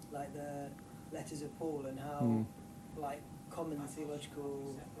the letters of Paul, and how common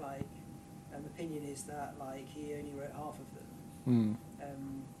theological opinion is that he only wrote half of them.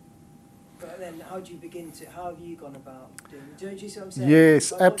 But then how have you gone about doing it? Do you see what I'm saying?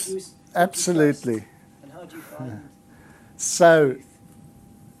 Yes, absolutely. And how do you find so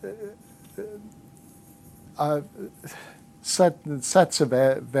such a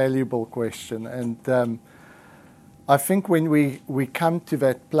valuable question, and I think when we come to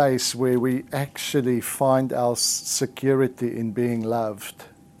that place where we actually find our security in being loved,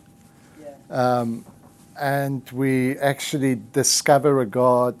 and we actually discover a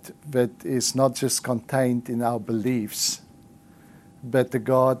God that is not just contained in our beliefs, but a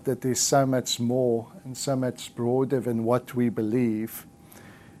God that is so much more and so much broader than what we believe,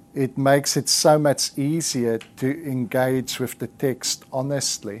 it makes it so much easier to engage with the text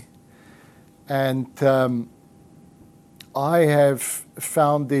honestly. And I have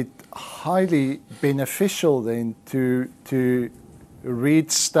found it highly beneficial then to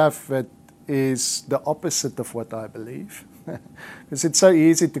read stuff that is the opposite of what I believe. Because it's so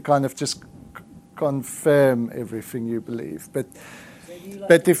easy to kind of just confirm everything you believe. But So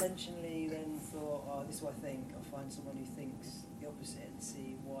but if intentionally then thought, oh, this is what I think, I'll find someone who thinks the opposite and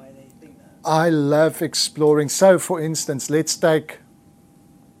see why they think that? I love exploring. So, for instance, let's take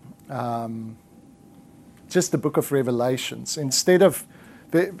just the book of Revelations. Instead of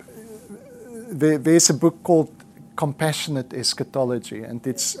there's a book called Compassionate Eschatology, and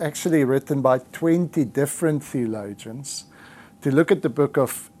it's actually written by 20 different theologians to look at the book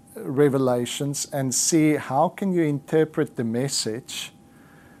of Revelations and see how can you interpret the message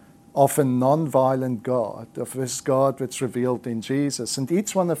of a non-violent God, of this God that's revealed in Jesus. And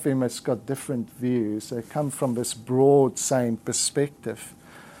each one of them has got different views. They come from this broad, same perspective.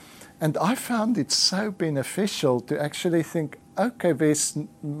 And I found it so beneficial to actually think, okay, there's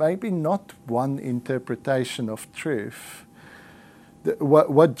maybe not one interpretation of truth.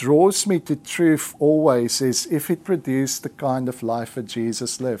 What draws me to truth always is if it produced the kind of life that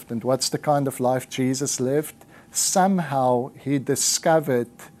Jesus lived. And what's the kind of life Jesus lived? Somehow he discovered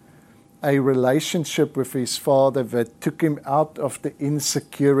a relationship with his Father that took him out of the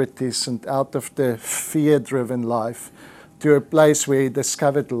insecurities and out of the fear-driven life to a place where he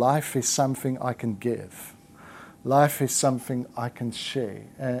discovered life is something I can give. Life is something I can share.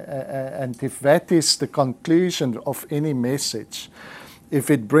 And if that is the conclusion of any message,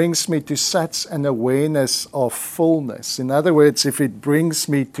 if it brings me to such an awareness of fullness, in other words, if it brings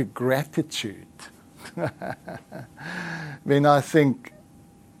me to gratitude, then I think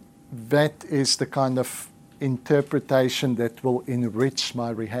that is the kind of interpretation that will enrich my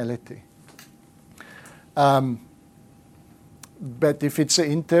reality. But if it's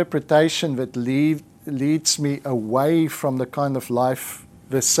an interpretation that leads me away from the kind of life,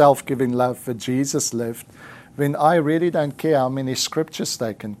 the self-giving love that Jesus lived, then I really don't care how many scriptures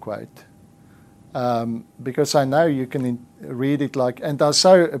they can quote. Because I know you can read it like, and I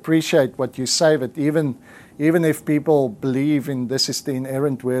so appreciate what you say, that even if people believe in this is the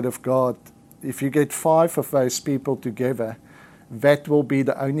inerrant word of God, if you get 5 of those people together, that will be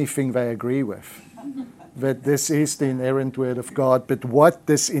the only thing they agree with. That this is the inerrant word of God, but what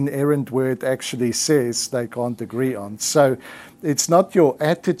this inerrant word actually says, they can't agree on. So it's not your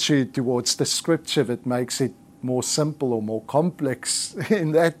attitude towards the scripture that makes it more simple or more complex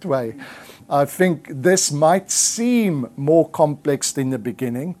in that way. I think this might seem more complex in the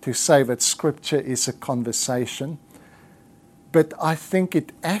beginning to say that scripture is a conversation, but I think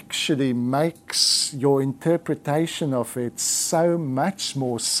it actually makes your interpretation of it so much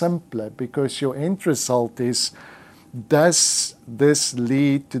more simpler, because your end result is, does this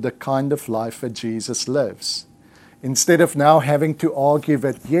lead to the kind of life that Jesus lives? Instead of now having to argue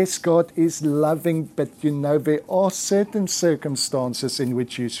that, yes, God is loving, but you know, there are certain circumstances in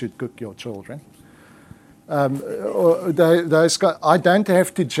which you should cook your children. I don't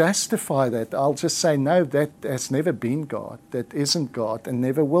have to justify that. I'll just say, no, that has never been God. That isn't God and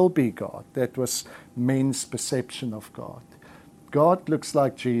never will be God. That was men's perception of God. God looks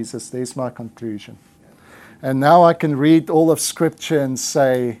like Jesus. There's my conclusion. And now I can read all of Scripture and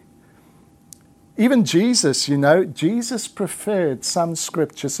say, even Jesus, you know, Jesus preferred some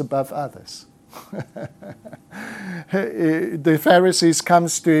Scriptures above others. The Pharisees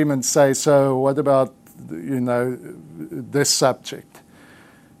comes to him and say, so what about, you know, this subject?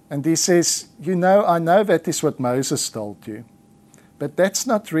 And he says, you know, I know that is what Moses told you, but that's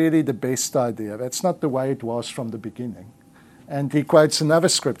not really the best idea. That's not the way it was from the beginning. And he quotes another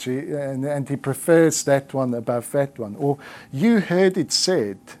scripture, and he prefers that one above that one. Or, you heard it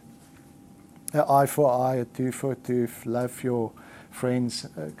said, an eye for eye, a tooth for a tooth, love your friends,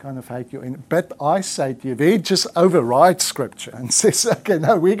 kind of hate your enemies. But I say to you, they just override Scripture and says, okay,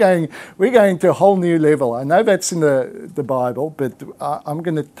 no, we're going to a whole new level. I know that's in the Bible, but I'm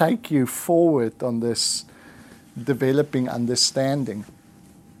going to take you forward on this developing understanding.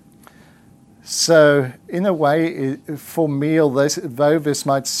 So, in a way, for me, though this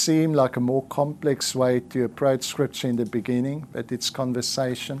might seem like a more complex way to approach Scripture in the beginning, but it's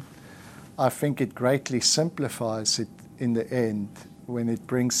conversation, I think it greatly simplifies it in the end when it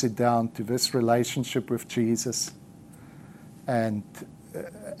brings it down to this relationship with Jesus. And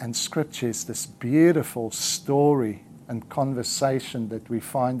Scripture is this beautiful story and conversation that we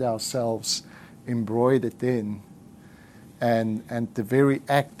find ourselves embroidered in. And the very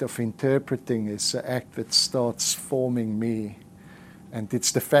act of interpreting is the act that starts forming me And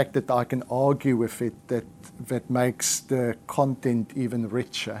it's the fact that I can argue with it that makes the content even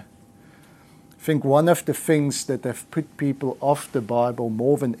richer. I think one of the things that have put people off the Bible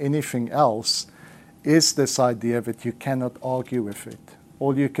more than anything else is this idea that you cannot argue with it.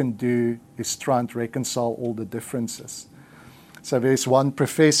 All you can do is try and reconcile all the differences. So there's one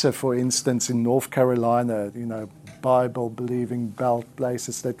professor, for instance, in North Carolina, Bible-believing belt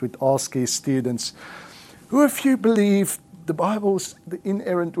places, that would ask his students, who of you believe the Bible's the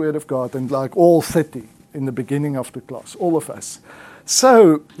inerrant word of God? And like all 30 in the beginning of the class, all of us.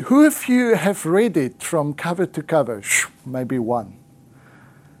 So who of you have read it from cover to cover? Maybe one.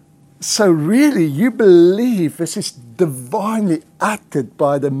 So really, you believe this is divinely uttered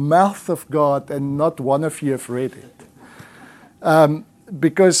by the mouth of God, and not one of you have read it.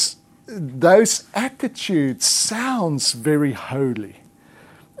 Because those attitudes sounds very holy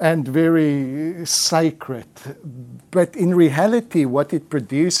and very sacred. But in reality, what it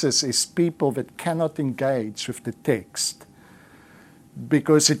produces is people that cannot engage with the text,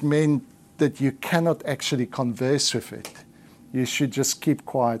 because it meant that you cannot actually converse with it. You should just keep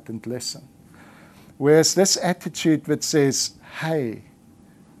quiet and listen. Whereas this attitude that says, hey,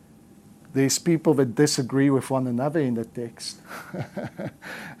 there's people that disagree with one another in the text.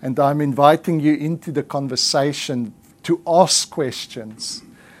 And I'm inviting you into the conversation to ask questions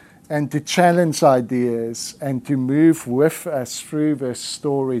and to challenge ideas and to move with us through this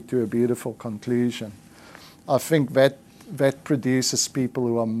story to a beautiful conclusion. I think that produces people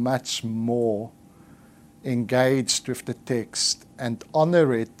who are much more engaged with the text and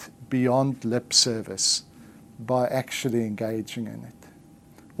honor it beyond lip service by actually engaging in it.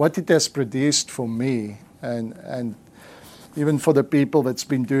 What it has produced for me, and even for the people that's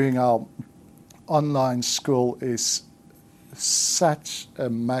been doing our online school, is such a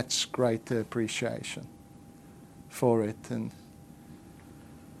much greater appreciation for it. And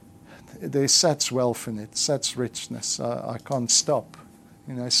there's such wealth in it, such richness. I can't stop,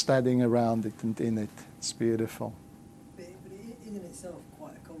 studying around it and in it. It's beautiful. But it is in itself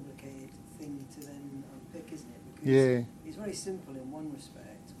quite a complicated thing to then unpick, isn't it? Because it's very simple in one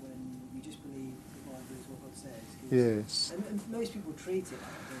respect when you just believe the Bible is what God says. Yes. And most people treat it like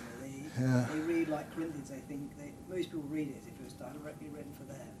that, don't they? They read like Corinthians, I think. Most people read it as if it was directly written for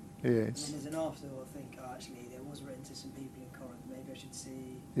them. Yes. And then there's an afterthought think, actually, there was written to some people in Corinth, maybe I should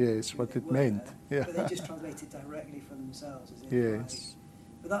see what it meant. Yeah. But they just translate it directly for themselves. As if, Yes.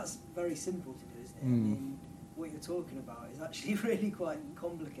 but that's very simple to do, isn't it? I mean, what you're talking about is actually really quite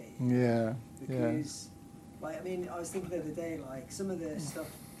complicated. Yeah. Because, I was thinking the other day, some of the stuff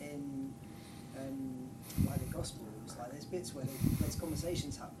in, the Gospels, there's bits where there's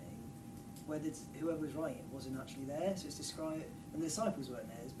conversations happening where whoever was writing it wasn't actually there, so it's described, and the disciples weren't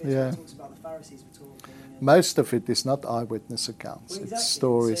there. There's bits where it talks about the Pharisees were talking. Most of it is not eyewitness accounts. Well, exactly. It's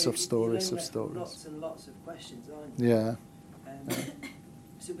stories so of stories you're of stories. Lots and lots of questions, aren't you? Yeah.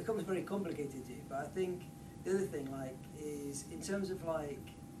 So it becomes very complicated to you. But I think the other thing, is in terms of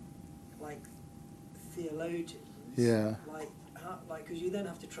theologians. Yeah. Because you then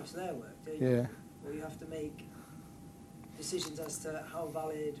have to trust their work, don't you? Yeah. Or you have to make decisions as to how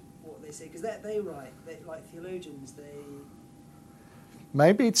valid what they say, because they write, theologians,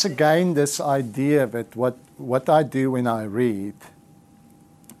 Maybe it's again this idea that what I do when I read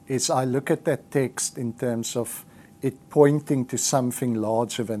is I look at that text in terms of it pointing to something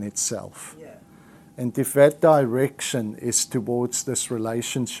larger than itself. Yeah. And if that direction is towards this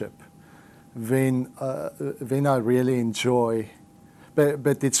relationship, then I really enjoy.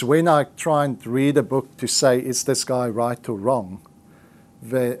 But it's when I try and read a book to say, is this guy right or wrong?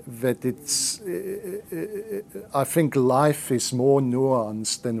 That it's. I think life is more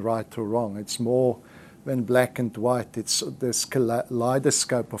nuanced than right or wrong. It's more than black and white. It's this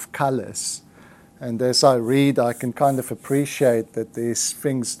kaleidoscope of colors. And as I read, I can kind of appreciate that there's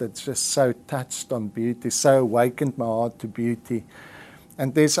things that just so touched on beauty, so awakened my heart to beauty.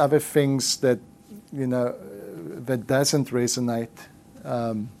 And there's other things that, that doesn't resonate.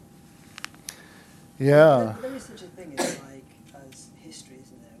 There is such a thing as history,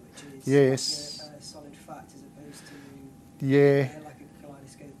 isn't there? Which is a solid fact as opposed to like a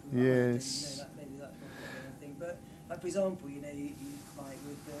kaleidoscope. Maybe that's not the thing. But for example, you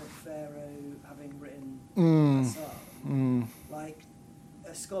with the Pharaoh having written a psalm,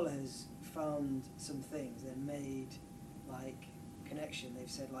 a scholar has found some things and made connection. They've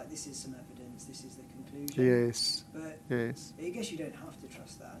said this is some evidence, this is the conclusion. Yes. But I guess you don't have to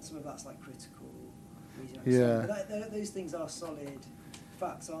trust that. And some of that's critical reasoning. Yeah. But those things are solid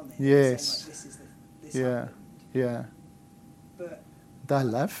facts, aren't they? Yes. Saying, this happened. Yeah. But I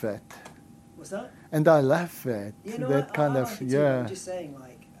love that. What's that? And I love that. Yeah, no, that kind I of, like it too. yeah. I'm just saying,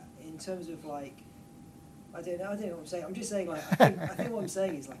 like, in terms of, like, I don't know what I'm saying. I'm just saying, like, I think what I'm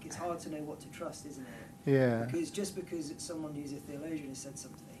saying is, like, it's hard to know what to trust, isn't it? Yeah. Because just because it's someone who's a theologian has said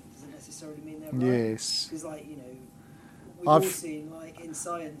something doesn't necessarily mean they're right. Yes. Because, like, you know, we've all seen, like, in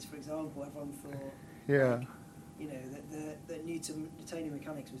science, for example, everyone thought, yeah. like, you know, that Newtonian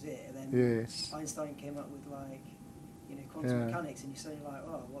mechanics was it, and then Yes. Einstein came up with, like, you know, quantum mechanics, and you're saying, like,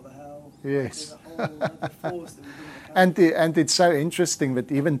 oh, what the hell? Yes. Like, there's a whole other force that we didn't account and it's so interesting that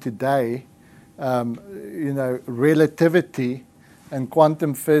even today, you know, relativity and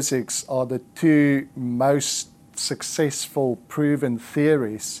quantum physics are the two most successful proven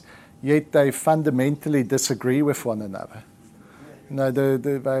theories, yet they fundamentally disagree with one another. You know,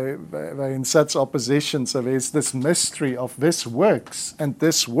 they're in such opposition. So there's this mystery of this works and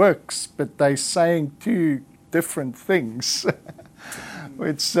this works, but they're saying two different things.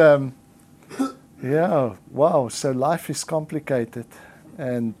 Which, yeah, wow. So life is complicated.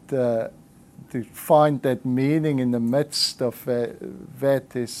 And to find that meaning in the midst of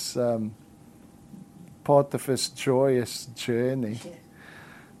that is part of this joyous journey.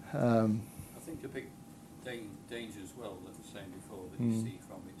 I think a big danger as well, that I was saying before, that you see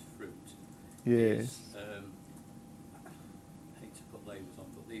from its fruit. Yes. Is, I hate to put labels on,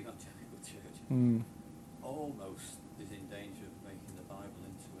 but the evangelical church almost is in danger of making the Bible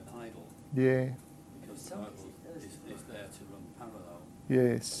into an idol. Yeah. Because the Bible is there to run parallel.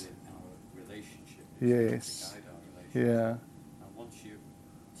 Yes. With our relationship. Yes. To guide our relationship. Yeah. And once you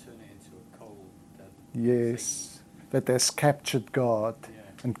turn it into a cold, dead Yes. That has captured God thing,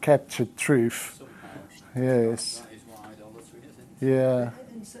 and captured truth. somehow, Yes. that is what idolatry is, isn't it? Yeah.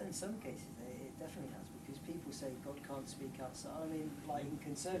 In some cases, it definitely has, because people say God can't speak outside. I mean, like in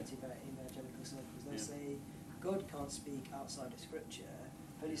conservative evangelical circles, they'll say God can't speak outside of Scripture,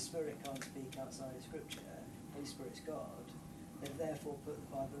 Holy Spirit can't speak outside of Scripture, Holy Spirit's God. They've therefore put the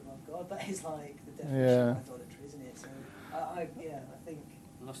Bible above God. That is like the definition of idolatry, isn't it? So, I think...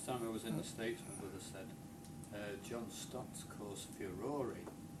 Last time I was in the States, my brother said, John Stott's Course Furore.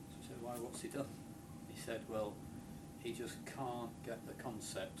 So I said, why, what's he done? He said, well, he just can't get the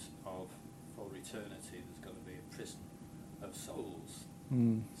concept of, for eternity, there's got to be a prison of souls.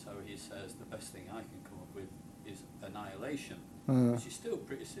 So he says, the best thing I can come up with is annihilation, which is still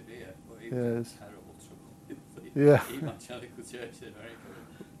pretty severe, but he was in terrible trouble. The evangelical church in America.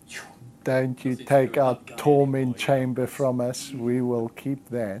 Don't you take our torment chamber from us, we will keep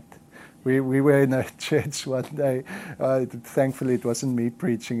that. We were in a church one day, thankfully it wasn't me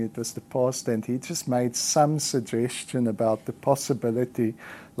preaching, it was the pastor, and he just made some suggestion about the possibility,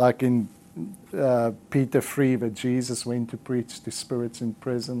 like in Peter 3, that Jesus went to preach to spirits in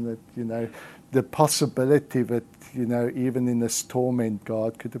prison, that, you know, the possibility that, you know, even in this torment,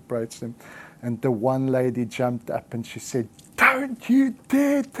 God could approach them. And the one lady jumped up and she said, "Don't you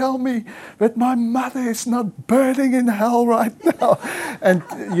dare tell me that my mother is not burning in hell right now." And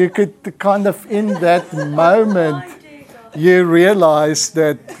you could kind of, in that moment, you realize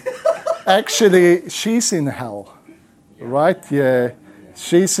that actually she's in hell, right? Yeah,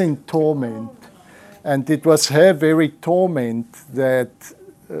 she's in torment. And it was her very torment that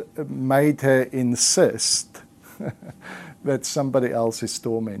made her insist that somebody else is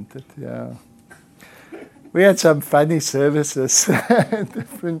tormented. Yeah. We had some funny services in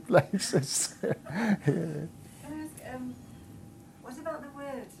different places. Can I ask, what about the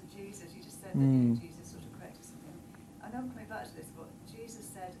words of Jesus? You just said that Jesus sort of corrected something. I know I'm coming back to this, but Jesus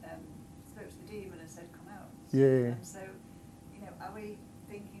said, spoke to the demon and said, "Come out." Yeah. So, you know, are we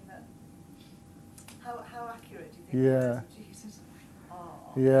thinking that, how accurate do you think the words of Jesus are?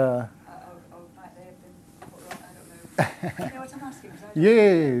 Yeah. Or might they have been put wrong? I don't know. You know what I'm asking?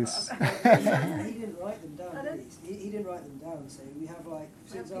 Yes. He didn't write them down. He didn't write them down. So we have, like,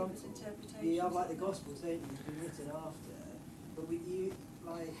 for example, you have like the Gospels, don't you? It's been written after. But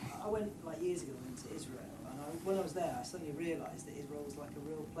I went like years ago into Israel, and when I was there, I suddenly realised that Israel was like a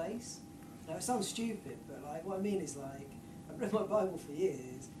real place. Now it sounds stupid, but like what I mean is, like, I've read my Bible for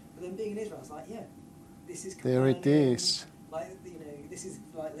years, but then being in Israel, I was like, yeah, this is there it is. Like, you know, this is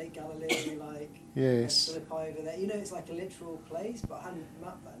like Lake Galilee, like Philippi over there. You know, it's like a literal place, but I hadn't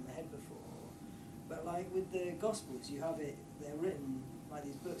mapped that in my head before. But like with the Gospels, you have it, they're written, like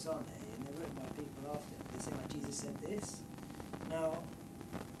these books, aren't they? And they're written by people after. They say, like, Jesus said this. Now,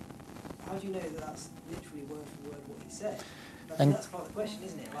 how do you know that that's literally word for word what he said? And that's part of the question,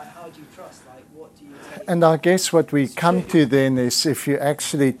 isn't it? Like, how do you trust? Like, what do you take? And I guess what we come to then is if you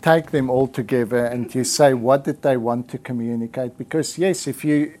actually take them all together and you say, what did they want to communicate? Because yes, if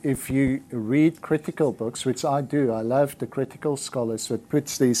you read critical books, which I do, I love the critical scholars that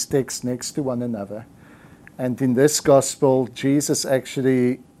puts these texts next to one another. And in this gospel, Jesus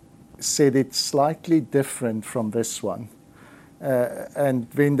actually said it's slightly different from this one. And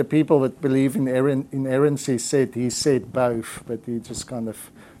when the people that believe in inerrancy said, he said both, but he just kind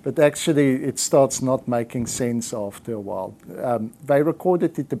of... But actually, it starts not making sense after a while. They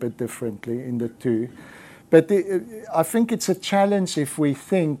recorded it a bit differently in the two. But I think it's a challenge if we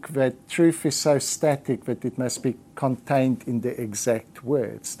think that truth is so static that it must be contained in the exact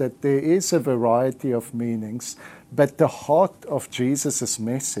words, that there is a variety of meanings. But the heart of Jesus'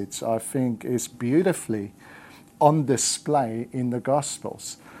 message, I think, is beautifully on display in the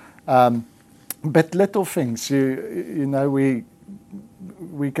Gospels. But little things, you know, we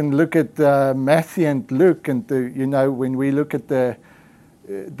can look at Matthew and Luke, and when we look at the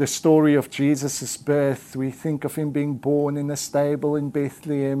story of Jesus' birth, we think of him being born in a stable in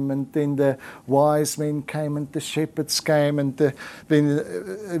Bethlehem, and then the wise men came and the shepherds came, and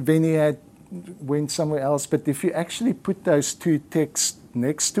then he went somewhere else. But if you actually put those two texts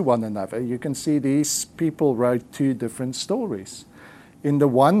next to one another, you can see these people wrote two different stories. In the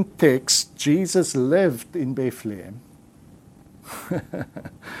one text, Jesus lived in Bethlehem.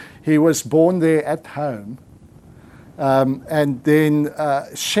 He was born there at home. And then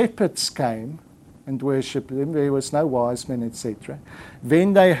shepherds came and worshipped him. There was no wise men, etc.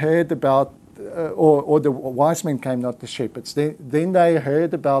 Then they heard about, or the wise men came, not the shepherds. Then they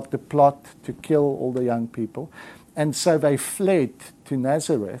heard about the plot to kill all the young people. And so they fled to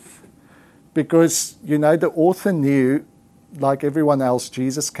Nazareth because, the author knew, like everyone else,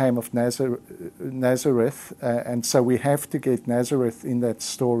 Jesus came of Nazareth, and so we have to get Nazareth in that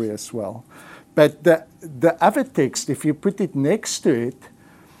story as well. But the other text, if you put it next to it,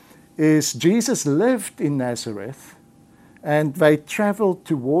 is Jesus lived in Nazareth, and they traveled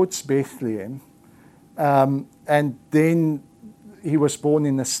towards Bethlehem, and then he was born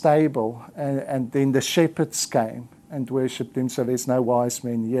in a stable, and then the shepherds came and worshipped him, so there's no wise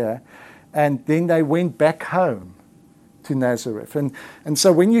men here. And then they went back home to Nazareth. And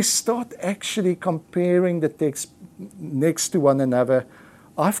so when you start actually comparing the texts next to one another,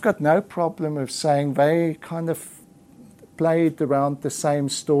 I've got no problem with saying they kind of played around the same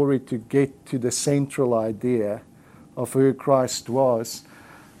story to get to the central idea of who Christ was.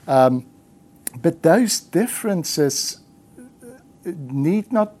 But those differences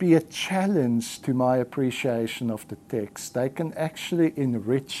need not be a challenge to my appreciation of the text. They can actually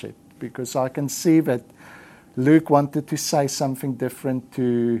enrich it, because I can see that Luke wanted to say something different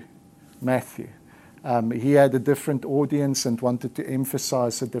to Matthew. He had a different audience and wanted to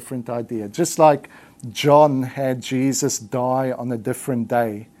emphasize a different idea. Just like John had Jesus die on a different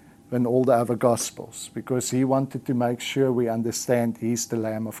day than all the other Gospels, because he wanted to make sure we understand he's the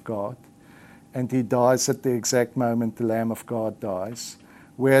Lamb of God. And he dies at the exact moment the Lamb of God dies.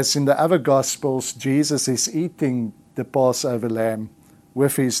 Whereas in the other Gospels, Jesus is eating the Passover lamb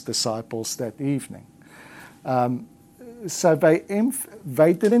with his disciples that evening. So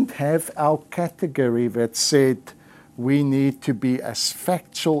they didn't have our category that said we need to be as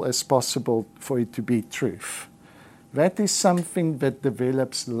factual as possible for it to be truth. That is something that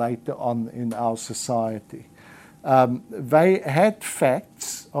develops later on in our society. They had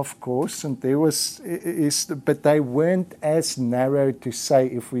facts, of course, and but they weren't as narrow to say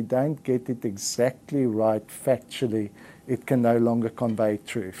if we don't get it exactly right factually, it can no longer convey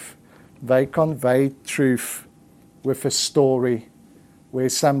truth. They conveyed truth with a story where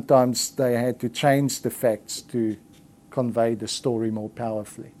sometimes they had to change the facts to convey the story more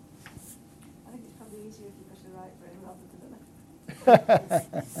powerfully. I think it's probably easier if you push the right brain rather than the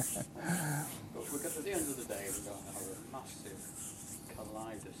left. But at the end of the day, we're going to have a massive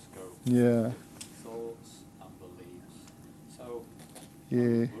kaleidoscope Yeah. of thoughts and beliefs. So,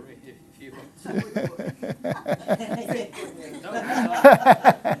 Yeah. don't worry if you want to. No,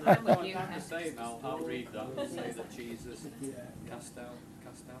 I can't say now. I'll read that and say that Jesus cast out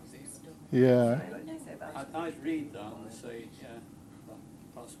demons. Yeah. I'd read that and say,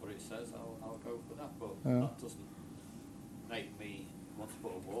 that's what it says. I'll go for that. But that doesn't make me want to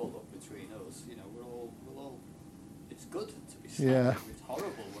put a wall up between us. We're all. It's good to be saying. Yeah. It's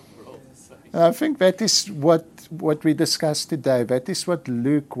horrible when we're all the same. I think that is what we discussed today. That is what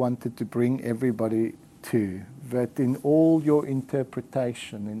Luke wanted to bring everybody to. That in all your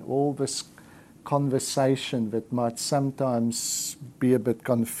interpretation, in all this conversation that might sometimes be a bit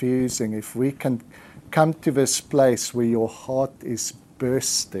confusing, if we can come to this place where your heart is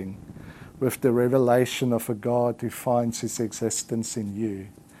bursting with the revelation of a God who finds his existence in you,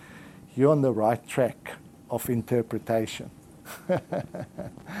 you're on the right track of interpretation.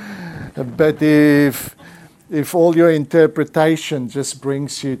 But if all your interpretation just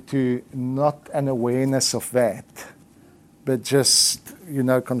brings you to not an awareness of that, but just,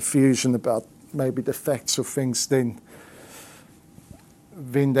 confusion about maybe the facts of things, then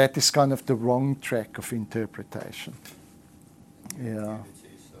that is kind of the wrong track of interpretation. Yeah.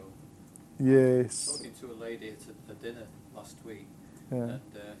 Yes. Talking to a lady at a dinner last week, Yeah. and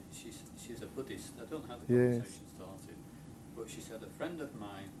she's a Buddhist. I don't know how the Yes. conversation started, but she said a friend of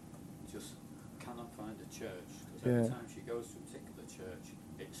mine just cannot find a church because every Yeah. time she goes to a particular church,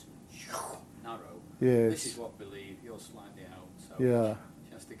 it's narrow. Yes. This is what we believe. You're slightly out, so Yeah.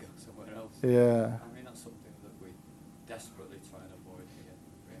 she has to go somewhere else. Yeah. I mean, that's something that we desperately try and avoid here.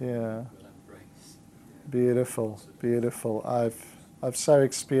 Yeah. We'll embrace. Beautiful, beautiful. I've so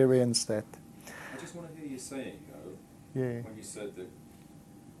experienced that. I just want to hear you saying, Yeah. when you said that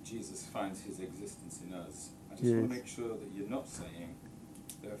Jesus finds his existence in us, I just Yes. want to make sure that you're not saying,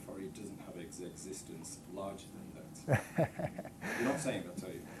 therefore he doesn't have his existence larger than that. You're not saying that,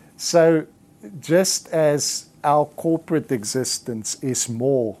 are you? So, just as our corporate existence is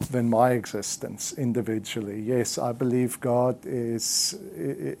more than my existence individually, yes, I believe God is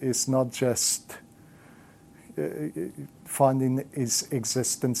not just finding his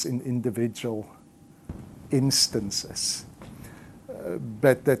existence in individual instances,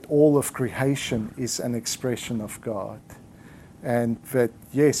 but that all of creation is an expression of God. And that,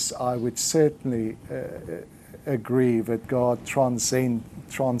 yes, I would certainly agree that God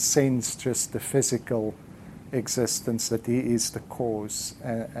transcends just the physical existence, that he is the cause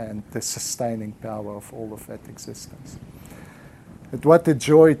and the sustaining power of all of that existence. But what a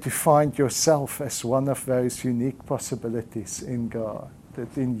joy to find yourself as one of those unique possibilities in God,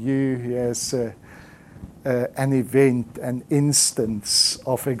 that in you he has an event, an instance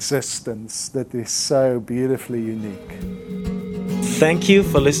of existence that is so beautifully unique. Thank you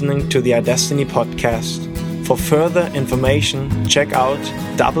for listening to the iDestiny podcast. For further information, check out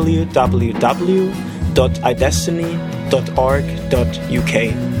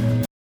www.idestiny.org.uk.